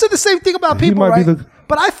 I said the same thing about people, right?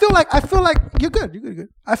 But I feel like, you're good.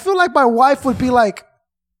 I feel like my wife would be like,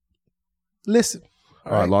 listen.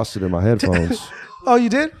 I lost it in my headphones. Oh, you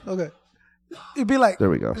did? Okay. You'd be like... There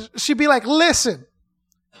we go. She'd be like, listen,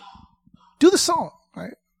 do the song,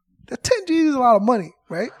 right? The 10 G's is a lot of money,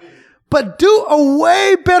 right? But do a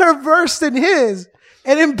way better verse than his.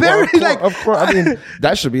 And embarrass, of course. I mean,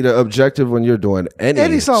 that should be the objective when you're doing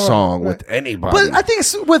any song with anybody. But I think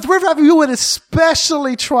with Riff Raff, you would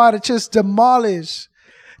especially try to just demolish,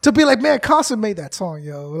 to be like, man, Constant made that song,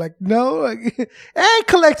 yo. Like, no, like, and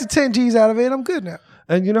collected 10 G's out of it. I'm good now.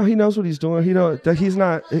 And you know, he knows what he's doing. He does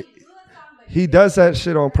that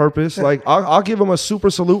shit on purpose. Like, I'll give him a super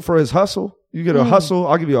salute for his hustle. You get a hustle,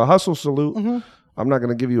 I'll give you a hustle salute. I'm not going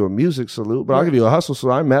to give you a music salute, but I'll give you a hustle.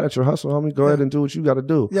 So I'm mad at your hustle, homie. Go ahead and do what you got to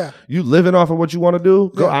do. Yeah. You living off of what you want to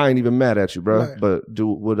do? Go. I ain't even mad at you, bro. Right. But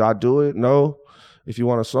would I do it? No. If you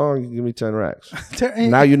want a song, you can give me 10 racks.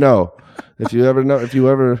 Now you know. If you ever,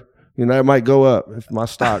 you know, it might go up if my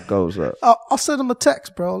stock goes up. I'll send him a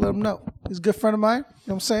text, bro. Let him know. He's a good friend of mine. You know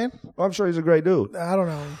what I'm saying? Well, I'm sure he's a great dude. I don't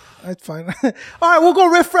know. That's fine. All right, we'll go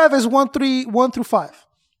riff raff as 1 through 5.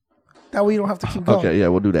 That way you don't have to keep going. Okay, yeah,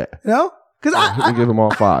 we'll do that. You know? Because we'll give them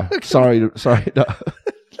all 5. Sorry. No.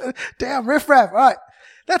 Damn, riff raff. All right.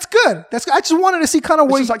 That's good. That's good. I just wanted to see kind of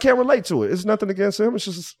where I can't relate to it. It's nothing against him. It's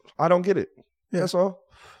just I don't get it. Yeah. That's all.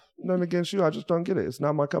 Nothing against you. I just don't get it. It's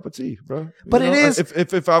not my cup of tea, bro. But it is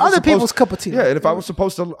if I was other people's cup of tea. Yeah, and if I was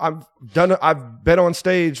supposed to, I've been on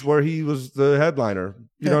stage where he was the headliner.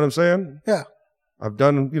 You know what I'm saying? Yeah. I've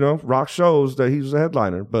done, rock shows that he was the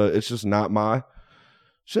headliner, but it's just not my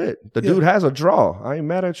shit. The dude has a draw. I ain't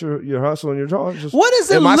mad at your hustle and your draw. It's just, what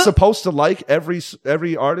is it? Am I supposed to like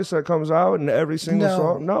every artist that comes out and every single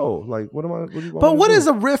song? No. Like, what am I? What do you want? But what does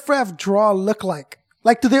a riff raff draw look like?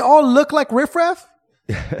 Like, do they all look like riff raff?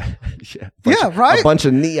 Right. A bunch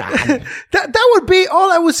of neon. that would be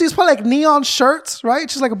all I would see is probably like neon shirts, right?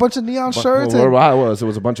 Just like a bunch of neon shirts. Where I was, it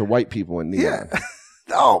was a bunch of white people in neon. Yeah.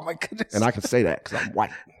 Oh my goodness. And I can say that because I'm white.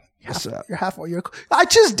 What's up? You're half white. I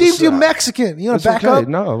just deemed you Mexican. You want to back up?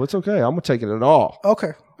 No, it's okay. I'm taking it all.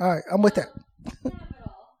 Okay. All right. I'm with that.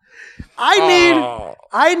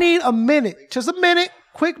 I need a minute, just a minute,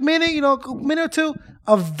 quick minute, a minute or two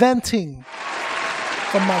of venting.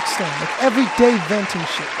 From Mike Stone, like everyday venting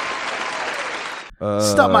shit.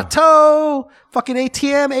 Stub my toe, fucking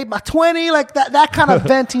ATM, ate my 20, like that kind of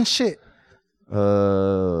venting shit. Yeah,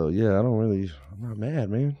 I'm not mad,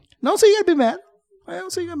 man. No, so you gotta be mad. I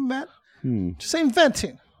don't say you gotta be mad. Just saying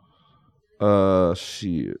venting.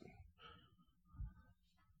 Shit.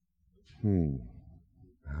 I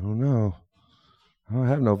don't know. I don't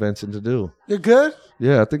have no venting to do. You're good?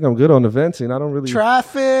 Yeah, I think I'm good on the venting. I don't really...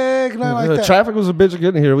 Traffic, nothing like that. Traffic was a bitch of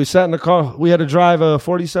getting here. We sat in the car. We had to drive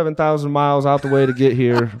 47,000 miles out the way to get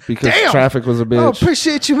here because traffic was a bitch. I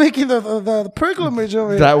appreciate you making the pilgrimage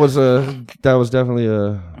over here. That was definitely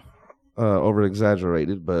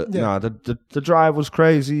over-exaggerated, but the drive was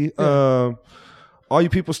crazy. Yeah. All you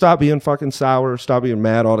people stop being fucking sour. Stop being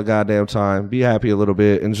mad all the goddamn time. Be happy a little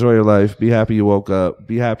bit. Enjoy your life. Be happy you woke up.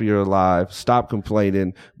 Be happy you're alive. Stop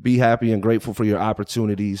complaining. Be happy and grateful for your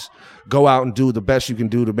opportunities. Go out and do the best you can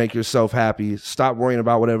do to make yourself happy. Stop worrying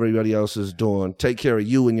about what everybody else is doing. Take care of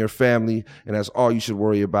you and your family, and that's all you should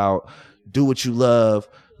worry about. Do what you love.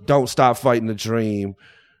 Don't stop fighting the dream.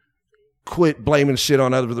 Quit blaming shit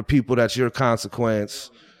on other people. That's your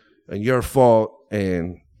consequence and your fault,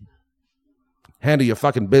 and handle your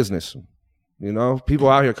fucking business. People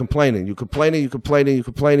out here complaining. You complaining,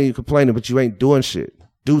 but you ain't doing shit.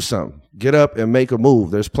 Do something. Get up and make a move.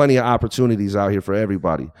 There's plenty of opportunities out here for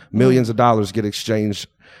everybody. Millions of dollars get exchanged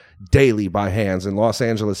daily by hands in Los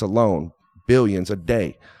Angeles alone. Billions a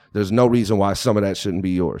day. There's no reason why some of that shouldn't be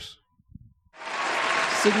yours.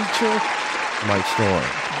 Signature. Mike Storm.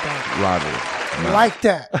 Roger. I like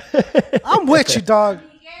that. I'm with you, dog.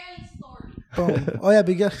 Boom. Oh, yeah,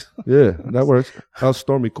 big. Yeah, that works. How's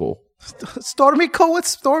Stormico? Stormico? What's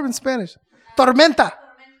storm in Spanish? Tormenta.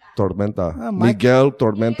 Oh, Miguel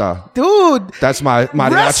Tormenta. Dude. That's my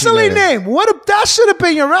wrestling name. That should have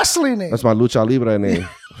been your wrestling name. That's my Lucha Libre name.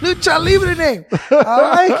 Lucha Libre name.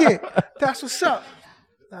 I like it. That's what's up.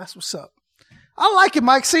 I like it,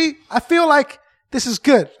 Mike. See, I feel like this is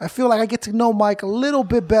good. I feel like I get to know Mike a little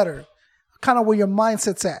bit better. Kind of where your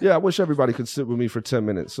mindset's at. Yeah, I wish everybody could sit with me for 10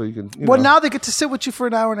 minutes so you can. Now they get to sit with you for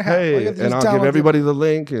an hour and a half. Hey, and I'll give everybody the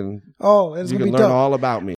link, and you can learn all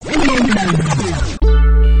about me. Wake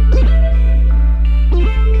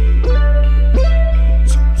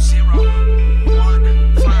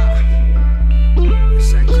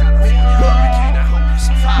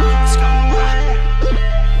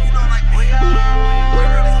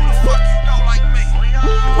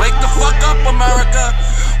the fuck up, America.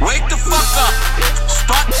 Wake the fuck up.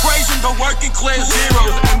 Start praising the working class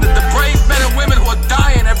heroes and the brave men and women who are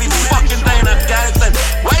dying every fucking day in Afghanistan.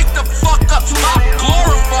 Wake the fuck up. Stop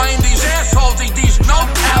glorifying these assholes, these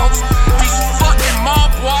no-counts, these fucking mob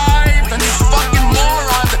wives and these fucking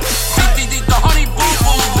morons, the honey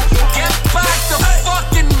boo-boos. Get back to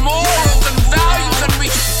fucking morals and values and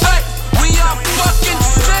respect. We are fucking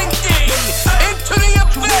sinking into the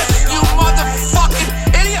abyss, you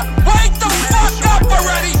motherfucking idiot. Wake the fuck up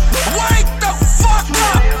already. Wake the fuck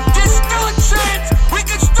up! There's still a chance! We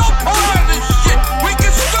can still pull out of this shit! We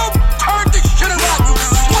can still turn this shit around, you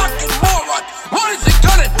fucking moron! What is it?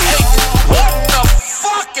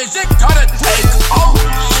 music to the tape. Oh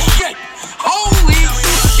shit! Holy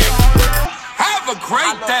shit! Have a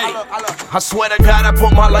great day. I swear to God, I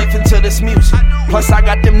put my life into this music. Plus, I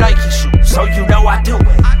got them Nike shoes, so you know I do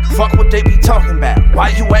it. Fuck what they be talking about. Why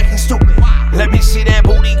you acting stupid? Let me see that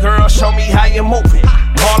booty, girl. Show me how you move it.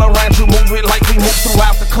 All around you, move it like we move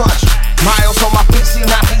throughout the country. Miles on my PC,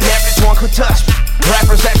 knocking everyone could touch me.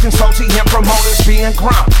 Rappers acting salty and promoters being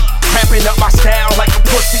grumpy. Cramping up my style like a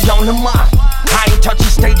pussy on the mind. I ain't touching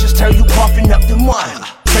stages till you coughing up the money.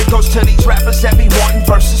 Same goes to these rappers that be wanting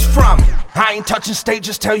verses from me. I ain't touching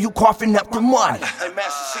stages till you coughing up the money. Hey,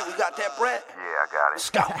 Master C, we got that bread? Yeah, I got it. Let's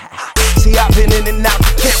go. See, I've been in and out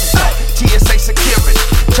the camera. TSA security.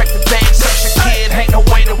 Check the bag, such a kid, ain't no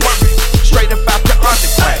way to worry. Straight up out the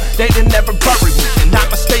underground. They done never bury me. And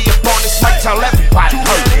I'ma stay up on this mic till everybody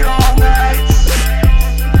heard me. Long nights,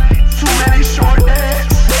 too many short days,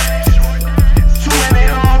 too many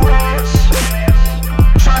long roads,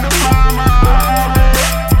 trying to find my way.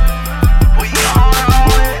 We on our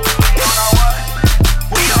way, you know what?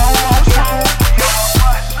 We almost home, you know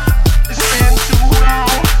what? It's been too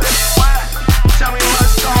long, tell me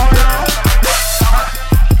what's going on.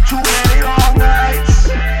 Too many long nights,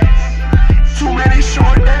 too many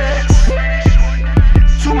short days,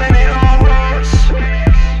 too many long roads,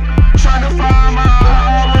 trying to find my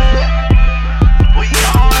way. We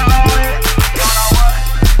on our way, you know what?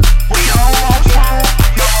 We almost home,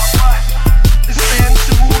 you know what? It's been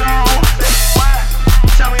too long,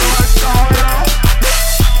 tell me what's going on.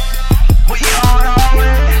 We on our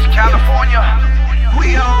way, California, we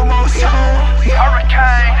almost home.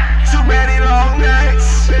 hurricane. Too many long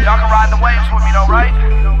nights. Y'all can ride the waves with me though, right?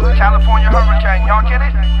 California hurricane, y'all get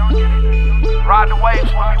it? Ride the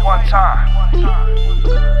waves with me one time.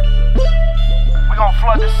 We gonna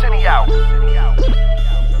flood the city out.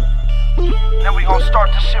 Then we gonna start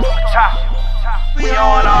this shit from the top. We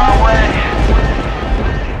on our way.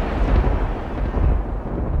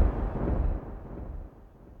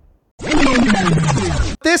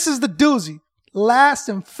 This is the doozy. Last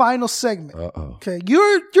and final segment. Uh-oh. Okay,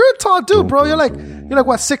 you're a tall dude, bro. You're like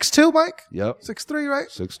what, 6'2", Mike? Yep. 6'3", right?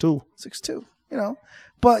 6'2". 6'2", you know.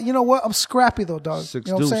 But you know what? I'm scrappy though, dog. 6'2",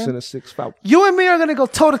 you know what I'm saying? center 6'5". You and me are gonna go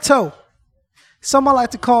toe to toe. Some I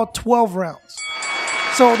like to call 12 rounds.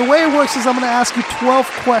 So the way it works is I'm gonna ask you 12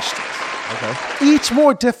 questions. Okay. Each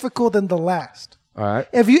more difficult than the last. All right.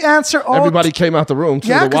 If you answer all, Everybody came out the room too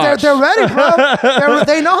yeah, to watch. because they're ready, bro.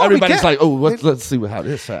 They know how Everybody's we get. like, oh, let's see how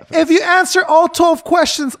this happens. If you answer all 12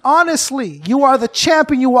 questions honestly, you are the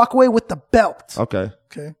champion. You walk away with the belt. Okay.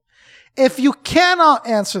 Okay. If you cannot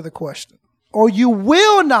answer the question, or you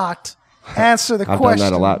will not answer the I've question,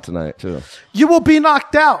 done that a lot tonight too. you will be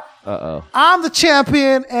knocked out. Uh-oh. I'm the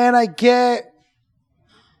champion, and I get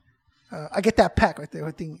that pack right there.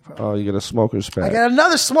 I think. Oh, you get a smoker's pack. I got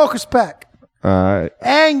another smoker's pack, All right.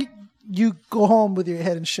 and you go home with your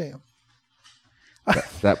head in shame.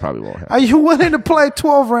 That probably won't happen. Are you willing to play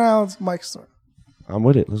 12 rounds, Mike's turn? I'm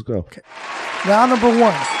with it. Let's go. Okay. Round number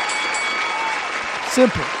 1.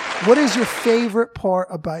 Simple. What is your favorite part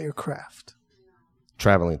about your craft?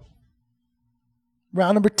 Traveling.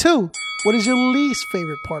 Round number 2. What is your least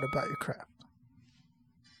favorite part about your craft?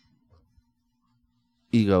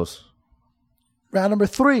 Egos. Round number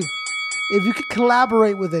 3. If you could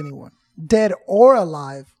collaborate with anyone, dead or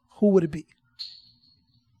alive, who would it be?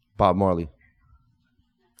 Bob Marley.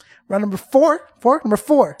 Round number 4. Number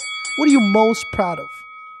 4. What are you most proud of?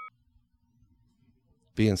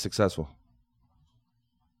 Being successful.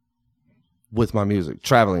 With my music.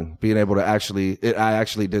 Traveling. Being able to I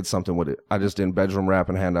actually did something with it. I just didn't bedroom rap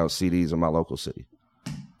and hand out CDs in my local city.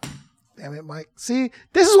 Damn it, Mike. See,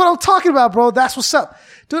 this is what I'm talking about, bro. That's what's up.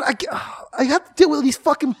 Dude, I have to deal with these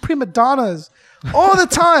fucking prima donnas all the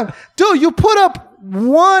time. Dude, you put up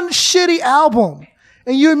one shitty album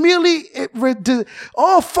and you immediately,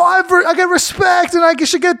 I get respect and I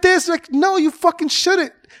should get this. Like, no, you fucking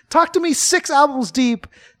shouldn't. Talk to me 6 albums deep,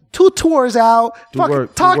 2 tours out.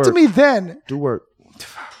 Talk to me then. Do work.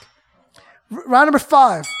 Round number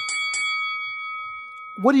 5.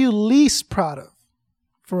 What are you least proud of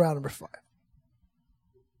for round number 5?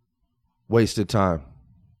 Wasted time.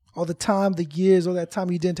 All the time, the years, all that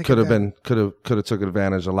time you didn't take Could advantage. have took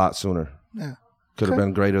advantage a lot sooner. Yeah. Could have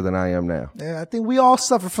been greater than I am now. Yeah, I think we all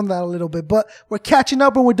suffer from that a little bit, but we're catching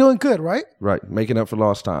up and we're doing good, right? Right. Making up for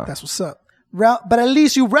lost time. That's what's up. But at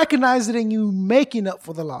least you recognize it and you making up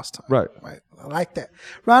for the lost time. Right. I like that.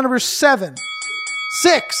 Round number 7.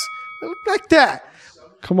 6. Like that.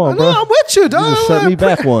 Come on, No, bro. I'm with you, dog. You just set me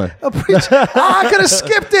back one. I could have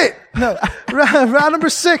skipped it. No. Round number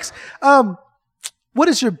 6. What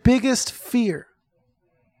is your biggest fear?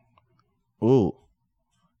 Ooh.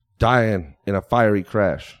 Dying in a fiery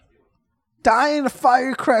crash. Dying in a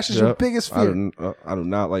fiery crash is your biggest fear. I do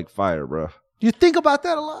not like fire, bro. You think about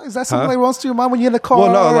that a lot? Is that something that runs through your mind when you're in the car?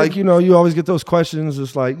 Well, no, like, you always get those questions.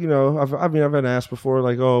 It's like, I've been asked before,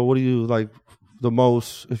 like, oh, what do you like the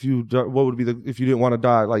most? What would be if you didn't want to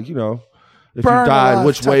die? Like, if you died,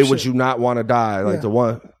 which way would you not want to die? Like the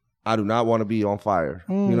one, I do not want to be on fire.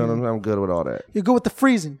 You know what I mean? I'm good with all that. You're good with the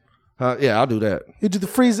freezing. Yeah, I'll do that. You do the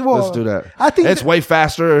freezing. Well, let's do that. I think it's way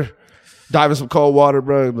faster. Dive in some cold water,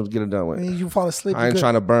 bro. Let's get it done with. You fall asleep. I ain't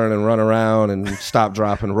trying to burn and run around and stop,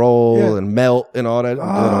 drop, and roll and melt and all that. I'm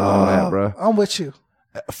good on all that, bro. I'm with you.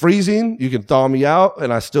 Freezing, you can thaw me out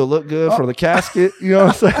and I still look good for the casket. You know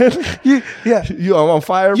what I'm saying? I'm on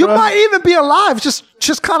fire, you bro. might even be alive.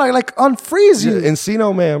 Just kind of like unfreeze you.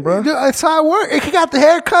 Encino Man, bro. That's how it works. He got the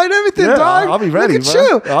haircut and everything, dog. I'll be ready, Look at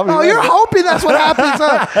you. You're hoping that's what happens.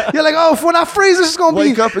 Huh? You're like, when I freeze, this is going to be.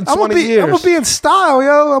 Wake up in 20 years. I'm going to be in style,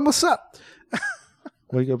 yo. What's up?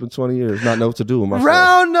 Wake up in 20 years, not know what to do with myself.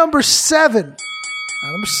 Round number 7.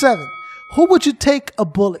 Who would you take a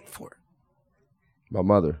bullet for? My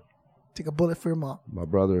mother. Take a bullet for your mom. My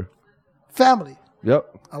brother. Family.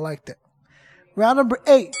 Yep. I like that. Round number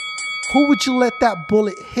 8. Who would you let that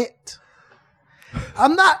bullet hit?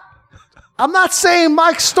 I'm not saying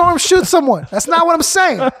Mike Storm shoot someone. That's not what I'm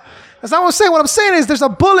saying. That's not what I'm saying. What I'm saying is there's a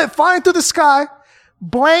bullet flying through the sky.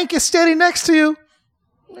 Blank is standing next to you.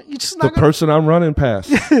 You're just not person I'm running past.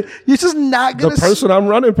 You're just not going to... The person I'm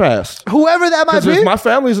running past. Whoever that might be. If my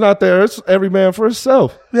family's not there, it's every man for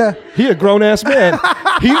himself. Yeah. He a grown-ass man.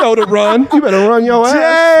 He know to run. You better run your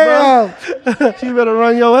ass, bro. You better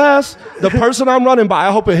run your ass. The person I'm running by,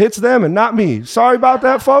 I hope it hits them and not me. Sorry about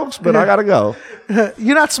that, folks, but I got to go.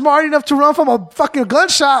 You're not smart enough to run from a fucking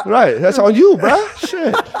gunshot. Right. That's on you, bro.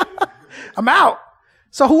 Shit. I'm out.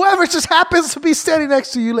 So whoever just happens to be standing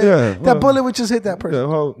next to you, that bullet would just hit that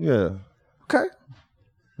person. Yeah. Okay.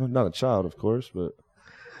 I'm not a child, of course, but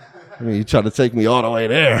I mean, you try to take me all the way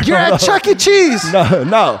there. You're at Chuck E. Cheese.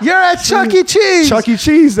 No. You're at Chuck E. Cheese. Chuck E.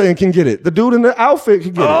 Cheese then can get it. The dude in the outfit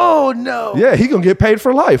can get it. Oh, no. Yeah, he gonna get paid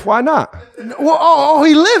for life. Why not? Well,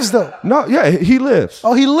 he lives, though. No, yeah, he lives.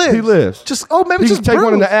 Oh, he lives. He lives. Maybe he just can take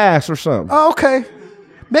one in bruise. the ass or something. Oh, okay.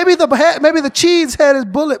 Maybe the cheese head is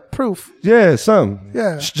bulletproof. Yeah, something.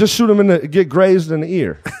 Yeah. Just shoot him get grazed in the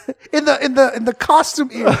ear. in the costume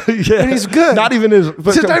ear. Yeah. And he's good. Not even his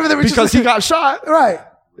because he got shot. Right.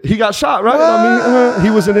 He got shot, right? I mean, he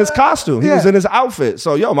was in his costume. He was in his outfit.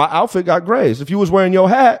 So, my outfit got grazed. If you was wearing your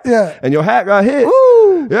hat, and your hat got hit,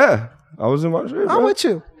 yeah, I was in my shit. I'm with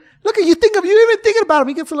you. Look at you. You even thinking about him.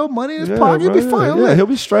 He gets a little money in his pocket. He'll be fine. Yeah, he'll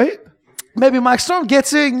be straight. Maybe Mike Storm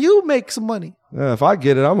gets it and you make some money. Yeah, if I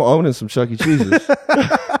get it, I'm owning some Chuck E. Cheeses.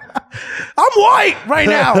 I'm white right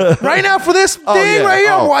now. Right now for this thing right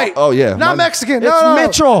here, I'm white. Oh, yeah. Not Mexican. It's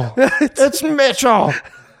Mitchell. It's Mitchell.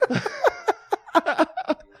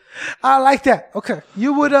 I like that. Okay.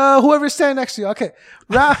 You would, whoever's standing next to you. Okay.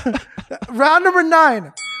 Round number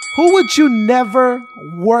 9. Who would you never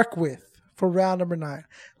work with for round number 9?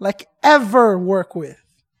 Like ever work with?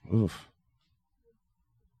 Oof.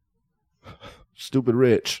 Stupid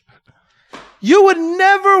Rich. You would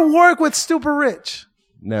never work with Stupid Rich.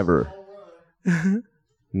 Never.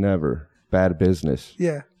 Never. Bad business.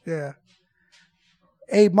 Yeah.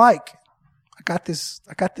 Hey, Mike, I got this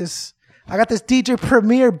DJ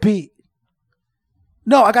Premier beat.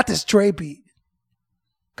 No, I got this Dre beat.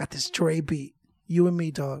 You and me,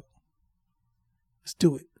 dog. Let's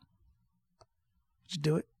do it. Would you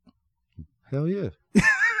do it? Hell yeah.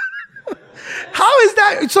 How is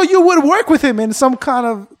that? So you would work with him in some kind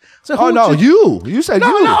of... You said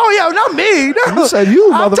you. No, not me. No. You said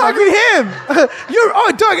you, I'm motherfucker. talking him.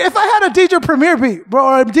 Doug, if I had a DJ Premier beat, bro,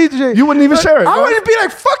 or a DJ... You wouldn't even share it, I bro. wouldn't be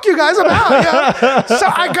like, fuck you guys, I'm out. Yo. So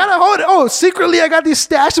I gotta hold it. Oh, secretly I got these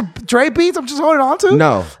stash of Dre beats I'm just holding on to?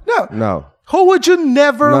 No. Who would you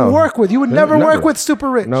never work with? You would never work with Super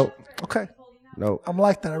Rich? Nope. Okay. Nope. I'm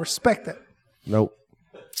like that. I respect that. Nope.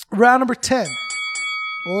 Round number 10.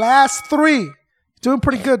 Last 3. Doing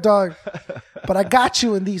pretty good, dog. But I got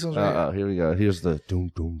you in these ones right now. Here we go. Here's the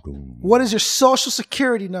doom, doom, doom. What is your social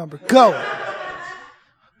security number? Go.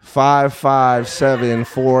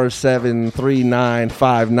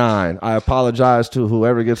 557473959. I apologize to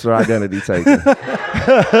whoever gets their identity taken.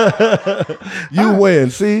 You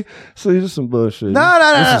win. See, this is some bullshit.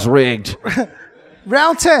 No. This is rigged.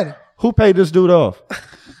 Round 10. Who paid this dude off?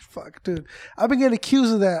 Fuck, dude. I've been getting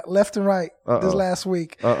accused of that left and right this last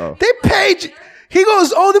week. Uh-oh. They paid you. He goes,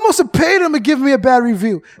 they must have paid him to give me a bad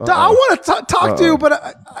review. Dog, I want to talk to you, but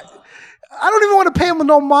I don't even want to pay him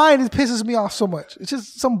no mind. It pisses me off so much. It's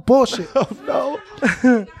just some bullshit. Oh, no.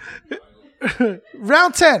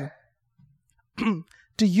 Round 10.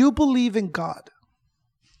 Do you believe in God?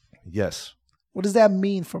 Yes. What does that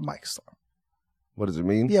mean for Mike Storm? What does it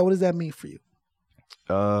mean? Yeah, what does that mean for you?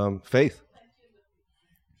 Faith,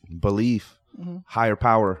 belief, higher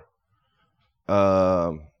power,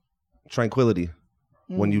 tranquility.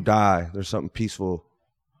 When you die, there's something peaceful.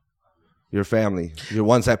 Your family, your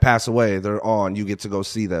ones that pass away, they're on. You get to go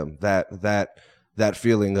see them. That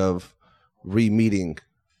feeling of re-meeting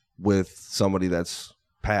with somebody that's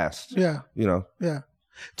passed. Yeah. You know. Yeah.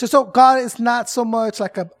 So God is not so much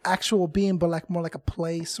like an actual being, but like more like a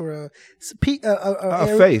place or a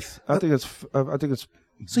faith. I think it's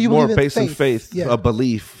so you more believe based in faith, yeah. a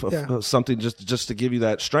belief, Yeah. something just to give you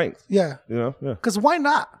that strength. Yeah. You know. Yeah. Because why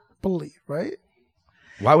not believe, right?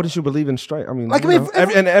 Why wouldn't you believe in strength? I mean, like,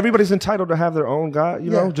 and everybody's entitled to have their own God.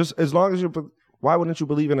 You Yeah. know, just as long as you. Why wouldn't you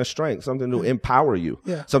believe in a strength, something to empower you,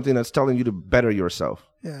 Yeah. something that's telling you to better yourself?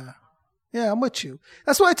 Yeah. Yeah, I'm with you.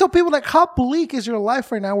 That's why I tell people, like, how bleak is your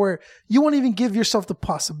life right now where you won't even give yourself the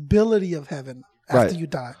possibility of heaven after you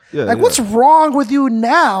die? Yeah, like, what's wrong with you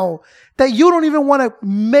now that you don't even want to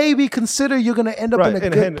maybe consider you're going to end up in a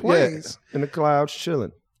good place? Yeah, in the clouds,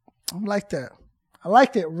 chilling. I'm like that. I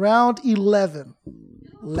liked it. Round 11.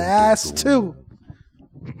 Last two.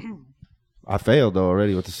 I failed though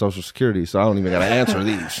already with the Social Security, so I don't even got to answer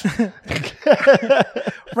these.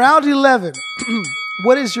 Round 11.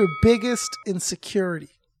 What is your biggest insecurity?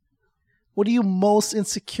 What are you most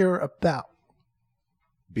insecure about?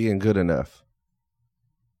 Being good enough.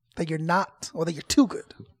 That you're not, or that you're too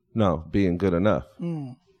good? No, being good enough.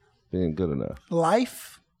 Being good enough.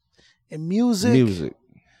 Life and music. Music.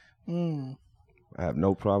 I have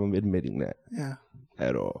no problem admitting that. Yeah.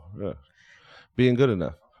 At all. Yeah. Being good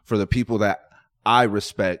enough for the people that I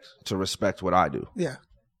respect to respect what I do. Yeah.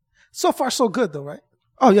 So far, so good, though, right?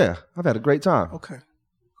 Oh, yeah. I've had a great time. Okay.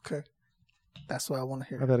 That's what I want to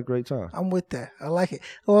hear. I've had a great time. I'm with that. I like it.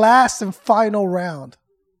 Last and final round.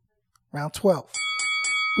 Round 12.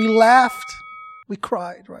 We laughed. We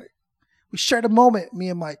cried, right? We shared a moment, me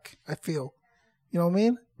and Mike, I feel. You know what I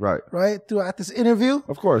mean? Right. Throughout this interview.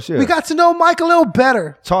 Of course, yeah. We got to know Mike a little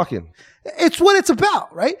better. Talking. It's what it's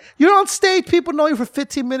about, right? You're on stage, people know you for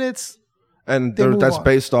 15 minutes. And that's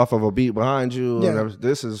based off of a beat behind you. Yeah. And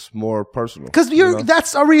this is more personal. Because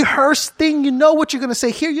that's a rehearsed thing. You know what you're going to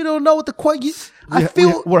say. Here, you don't know what the quote.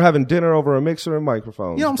 We're having dinner over a mixer and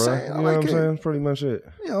microphones. You know what I'm bro. saying? You know what I'm saying? Pretty much it.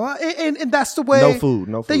 You know, and that's the way. No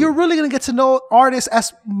food. That you're really going to get to know artists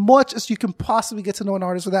as much as you can possibly get to know an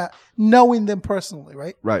artist without knowing them personally,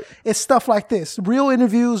 right? Right. It's stuff like this: real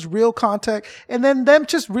interviews, real contact, and then them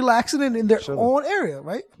just relaxing in their own area,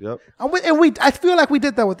 right? Yep. I feel like we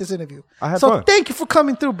did that with this interview. I had fun. Thank you for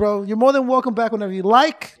coming through, bro. You're more than welcome back whenever you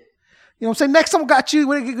like. You know what I'm saying? Next time we got you,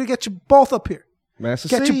 we're going to get you both up here.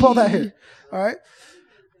 Get you both out here. All right.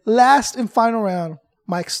 Last and final round,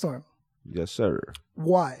 Mike Storm. Yes, sir.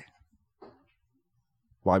 Why?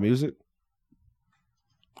 Why music?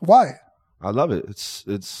 Why? I love it.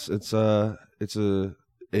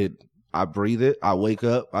 I breathe it. I wake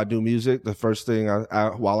up. I do music. The first thing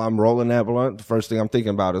while I'm rolling that blunt, the first thing I'm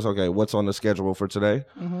thinking about is, okay, what's on the schedule for today?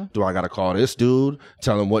 Mm-hmm. Do I got to call this dude?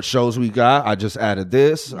 Tell him what shows we got. I just added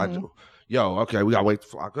this. Mm-hmm. Okay, we got to wake the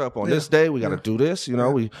flock up on this day. We got to do this,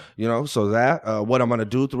 so that, what I'm going to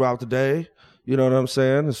do throughout the day, you know what I'm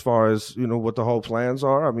saying? As far as, what the whole plans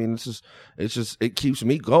are. I mean, it keeps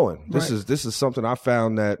me going. This is something I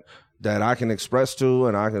found that I can express to,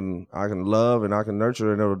 and I can love, and I can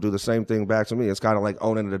nurture, and it'll do the same thing back to me. It's kind of like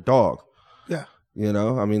owning a dog. Yeah.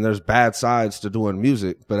 I mean, there's bad sides to doing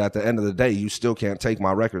music, but at the end of the day, you still can't take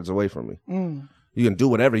my records away from me. Mm. You can do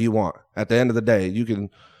whatever you want. At the end of the day, you can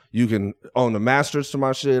own the masters to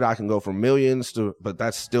my shit. I can go from millions but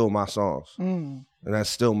that's still my songs. Mm. And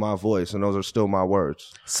that's still my voice, and those are still my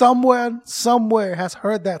words. Someone somewhere has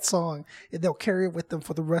heard that song, and they'll carry it with them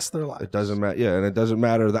for the rest of their life. It doesn't matter. Yeah, and it doesn't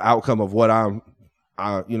matter the outcome of what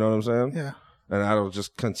you know what I'm saying? Yeah. And that'll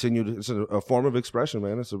just continue. It's a form of expression,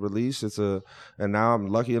 man. It's a release. And now I'm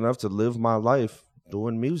lucky enough to live my life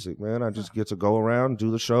doing music, man. I just get to go around,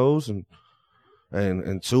 do the shows, and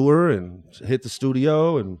tour, and hit the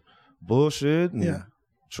studio, and bullshit, and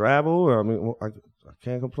travel. I mean, I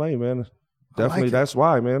can't complain, man. Definitely, that's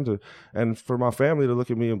why, man. And for my family to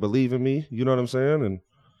look at me and believe in me, you know what I'm saying? And,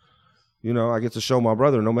 I get to show my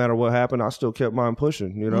brother, no matter what happened, I still kept mine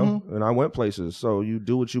pushing, mm-hmm. And I went places. So you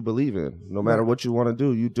do what you believe in. No matter what you want to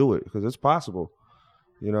do, you do it, because it's possible,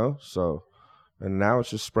 So, and now it's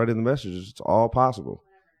just spreading the messages. It's all possible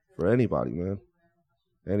for anybody, man.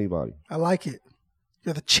 Anybody. I like it.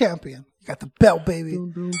 You're the champion. You got the belt, baby.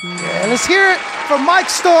 Yeah, let's hear it from Mike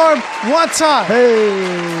Storm one time.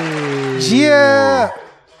 Hey. Yeah.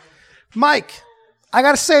 Mike, I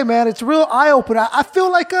gotta say, man, it's real eye-opener. I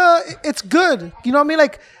feel like it's good. You know what I mean?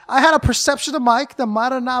 Like, I had a perception of Mike that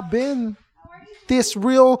might have not been this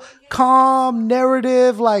real calm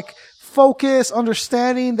narrative, like focus,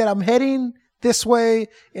 understanding that I'm heading this way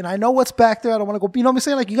and I know what's back there. I don't want to go. You know what I'm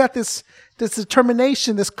saying? Like, you got this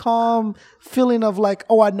determination, this calm feeling of like,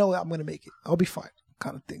 oh, I know I'm going to make it. I'll be fine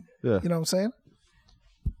kind of thing. Yeah. You know what I'm saying?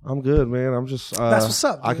 I'm good, man. I'm just, that's what's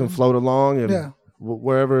up. I can float along and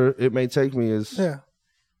wherever it may take me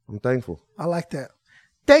I'm thankful. I like that.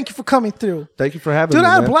 Thank you for coming through. Thank you for having me, Dude,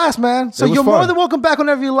 I had a blast, man. So you're more than welcome back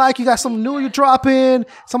whenever you like. You got something new you're dropping,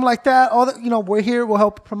 something like that. All that, we're here. We'll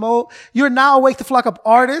help promote. You're now a Wake the Flock Up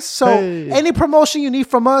artist. So any promotion you need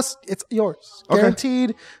from us, it's yours.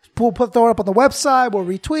 Guaranteed. We'll throw it up on the website. We'll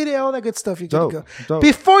retweet it. All that good stuff. You're good to go.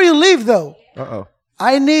 Before you leave, though,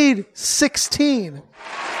 I need 16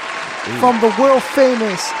 from the world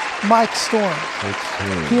famous Mike Storm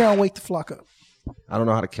here on Wake the Flock Up. I don't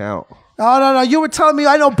know how to count. Oh, no. You were telling me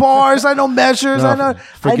I know bars, I know measures,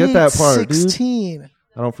 Forget that part, 16. Dude.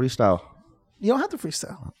 I don't freestyle. You don't have to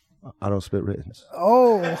freestyle. I don't spit writtens.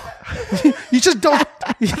 Oh. You just don't.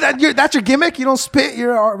 That's your gimmick? You don't spit?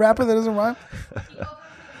 You're a rapper that doesn't rhyme?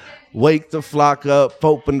 Wake the flock up,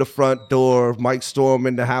 open the front door. Mike Storm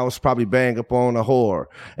in the house, probably bang up on a whore.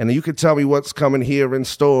 And you can tell me what's coming here in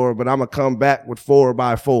store, but I'm going to come back with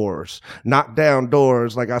 4x4s. Knock down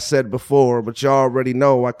doors, like I said before, but you already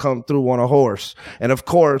know I come through on a horse. And of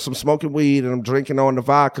course, I'm smoking weed and I'm drinking on the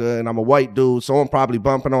vodka, and I'm a white dude, so I'm probably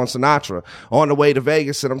bumping on Sinatra. On the way to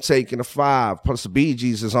Vegas, and I'm taking a 5, plus the Bee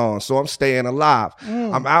Gees is on, so I'm staying alive.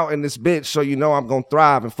 I'm out in this bitch, so you know I'm going to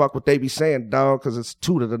thrive and fuck what they be saying, dog, because it's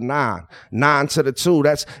 2 to the 9. 9 to the 2,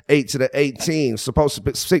 that's 8 to the 18. Supposed to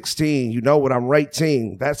be 16. You know what I'm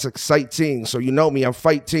rating. That's exciting. So you know me, I'm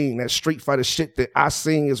fighting. That Street Fighter shit that I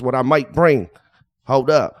sing is what I might bring.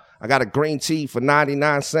 Hold up. I got a green tea for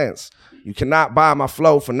 99 cents. You cannot buy my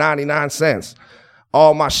flow for 99 cents.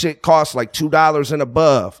 All my shit costs like $2 and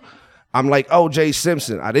above. I'm like O.J.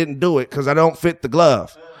 Simpson. I didn't do it because I don't fit the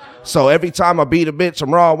glove. So every time I beat a bitch,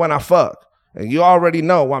 I'm raw when I fuck. And you already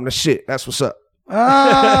know I'm the shit. That's what's up.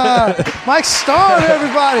 Mike Storm,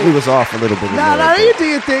 everybody. He was off a little bit. Nah, you do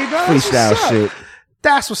your thing, bro. Freestyle shit.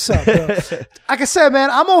 That's what's up, bro. Like I said, man,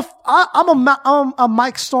 I'm a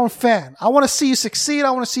Mike Storm fan. I want to see you succeed.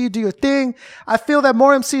 I want to see you do your thing. I feel that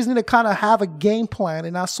more MCs need to kind of have a game plan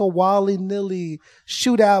and not so willy-nilly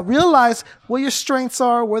shoot out. Realize where your strengths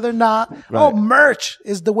are, where they're not. Right. Oh, merch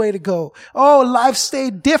is the way to go. Oh, live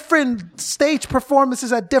stage, different stage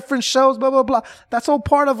performances at different shows, blah, blah, blah. That's all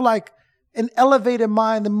part of like an elevated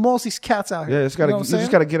mind than most of these cats out here. Yeah, you just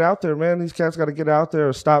got to get out there, man. These cats got to get out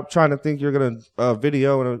there. Stop trying to think you're going to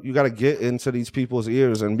video, and you got to get into these people's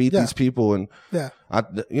ears and meet these people. And I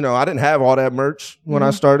didn't have all that merch when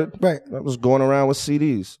I started. Right. I was going around with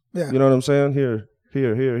CDs. Yeah. You know what I'm saying? Here.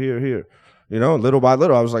 You know, little by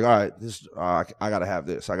little, I was like, all right, this, I got to have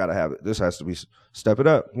this. I got to have it. This has to be, step it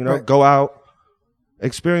up. You know, go out.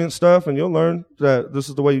 Experience stuff, and you'll learn that this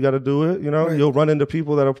is the way you got to do it. You know, you'll run into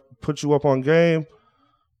people that'll put you up on game,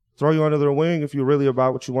 throw you under their wing if you're really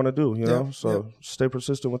about what you want to do. You know, so stay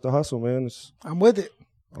persistent with the hustle, man. I'm with it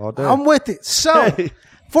all day. I'm with it. So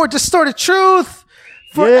for Distorted Truth,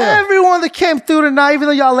 for everyone that came through tonight, even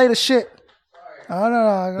though y'all late as shit. Oh,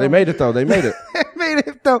 no. They made it though. They made it.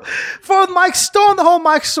 For Mike Storm, the whole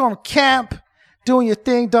Mike Storm camp. Doing your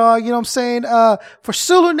thing, dog. You know what I'm saying? For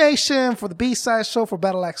Sulu Nation, for the B-Side Show, for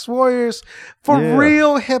Battle Axe Warriors, for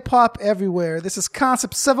real hip-hop everywhere. This is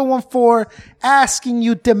Concept 714 asking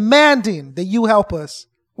you, demanding that you help us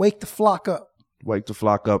wake the flock up. Wake the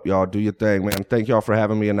flock up, y'all. Do your thing, man. Thank y'all for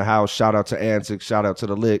having me in the house. Shout out to Antics. Shout out to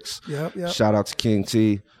the Licks. Yep. Shout out to King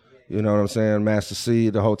T. You know what I'm saying? Master C,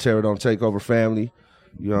 the whole Terror Don't Take Over family.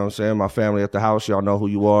 You know what I'm saying? My family at the house. Y'all know who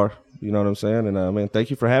you are. You know what I'm saying? And, man, thank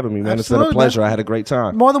you for having me, man. Absolutely, it's been a pleasure. Man. I had a great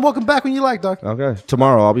time. More than welcome back when you like, dog. Okay.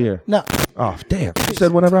 Tomorrow I'll be here. No. Oh, damn. You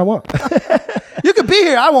said whenever I want. You can be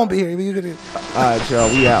here. I won't be here. You can. All right, y'all.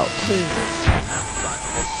 We out.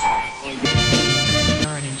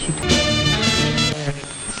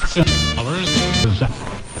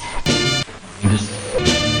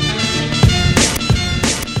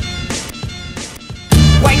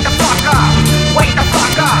 Wake the fuck up. Wake the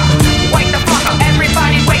fuck up. Wake the fuck up,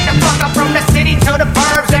 everybody wake the fuck up. From the city to the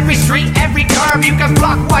burbs, every street, every curve. You can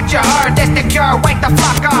block what you heard, that's the cure. Wake the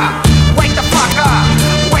fuck up, wake the fuck up.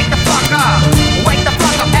 Wake the fuck up, wake the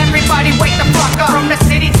fuck up. Everybody wake the fuck up. From the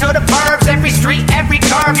city to the burbs, every street, every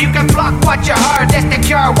curve. You can block what you heard, that's the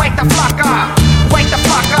cure. Wake the fuck up.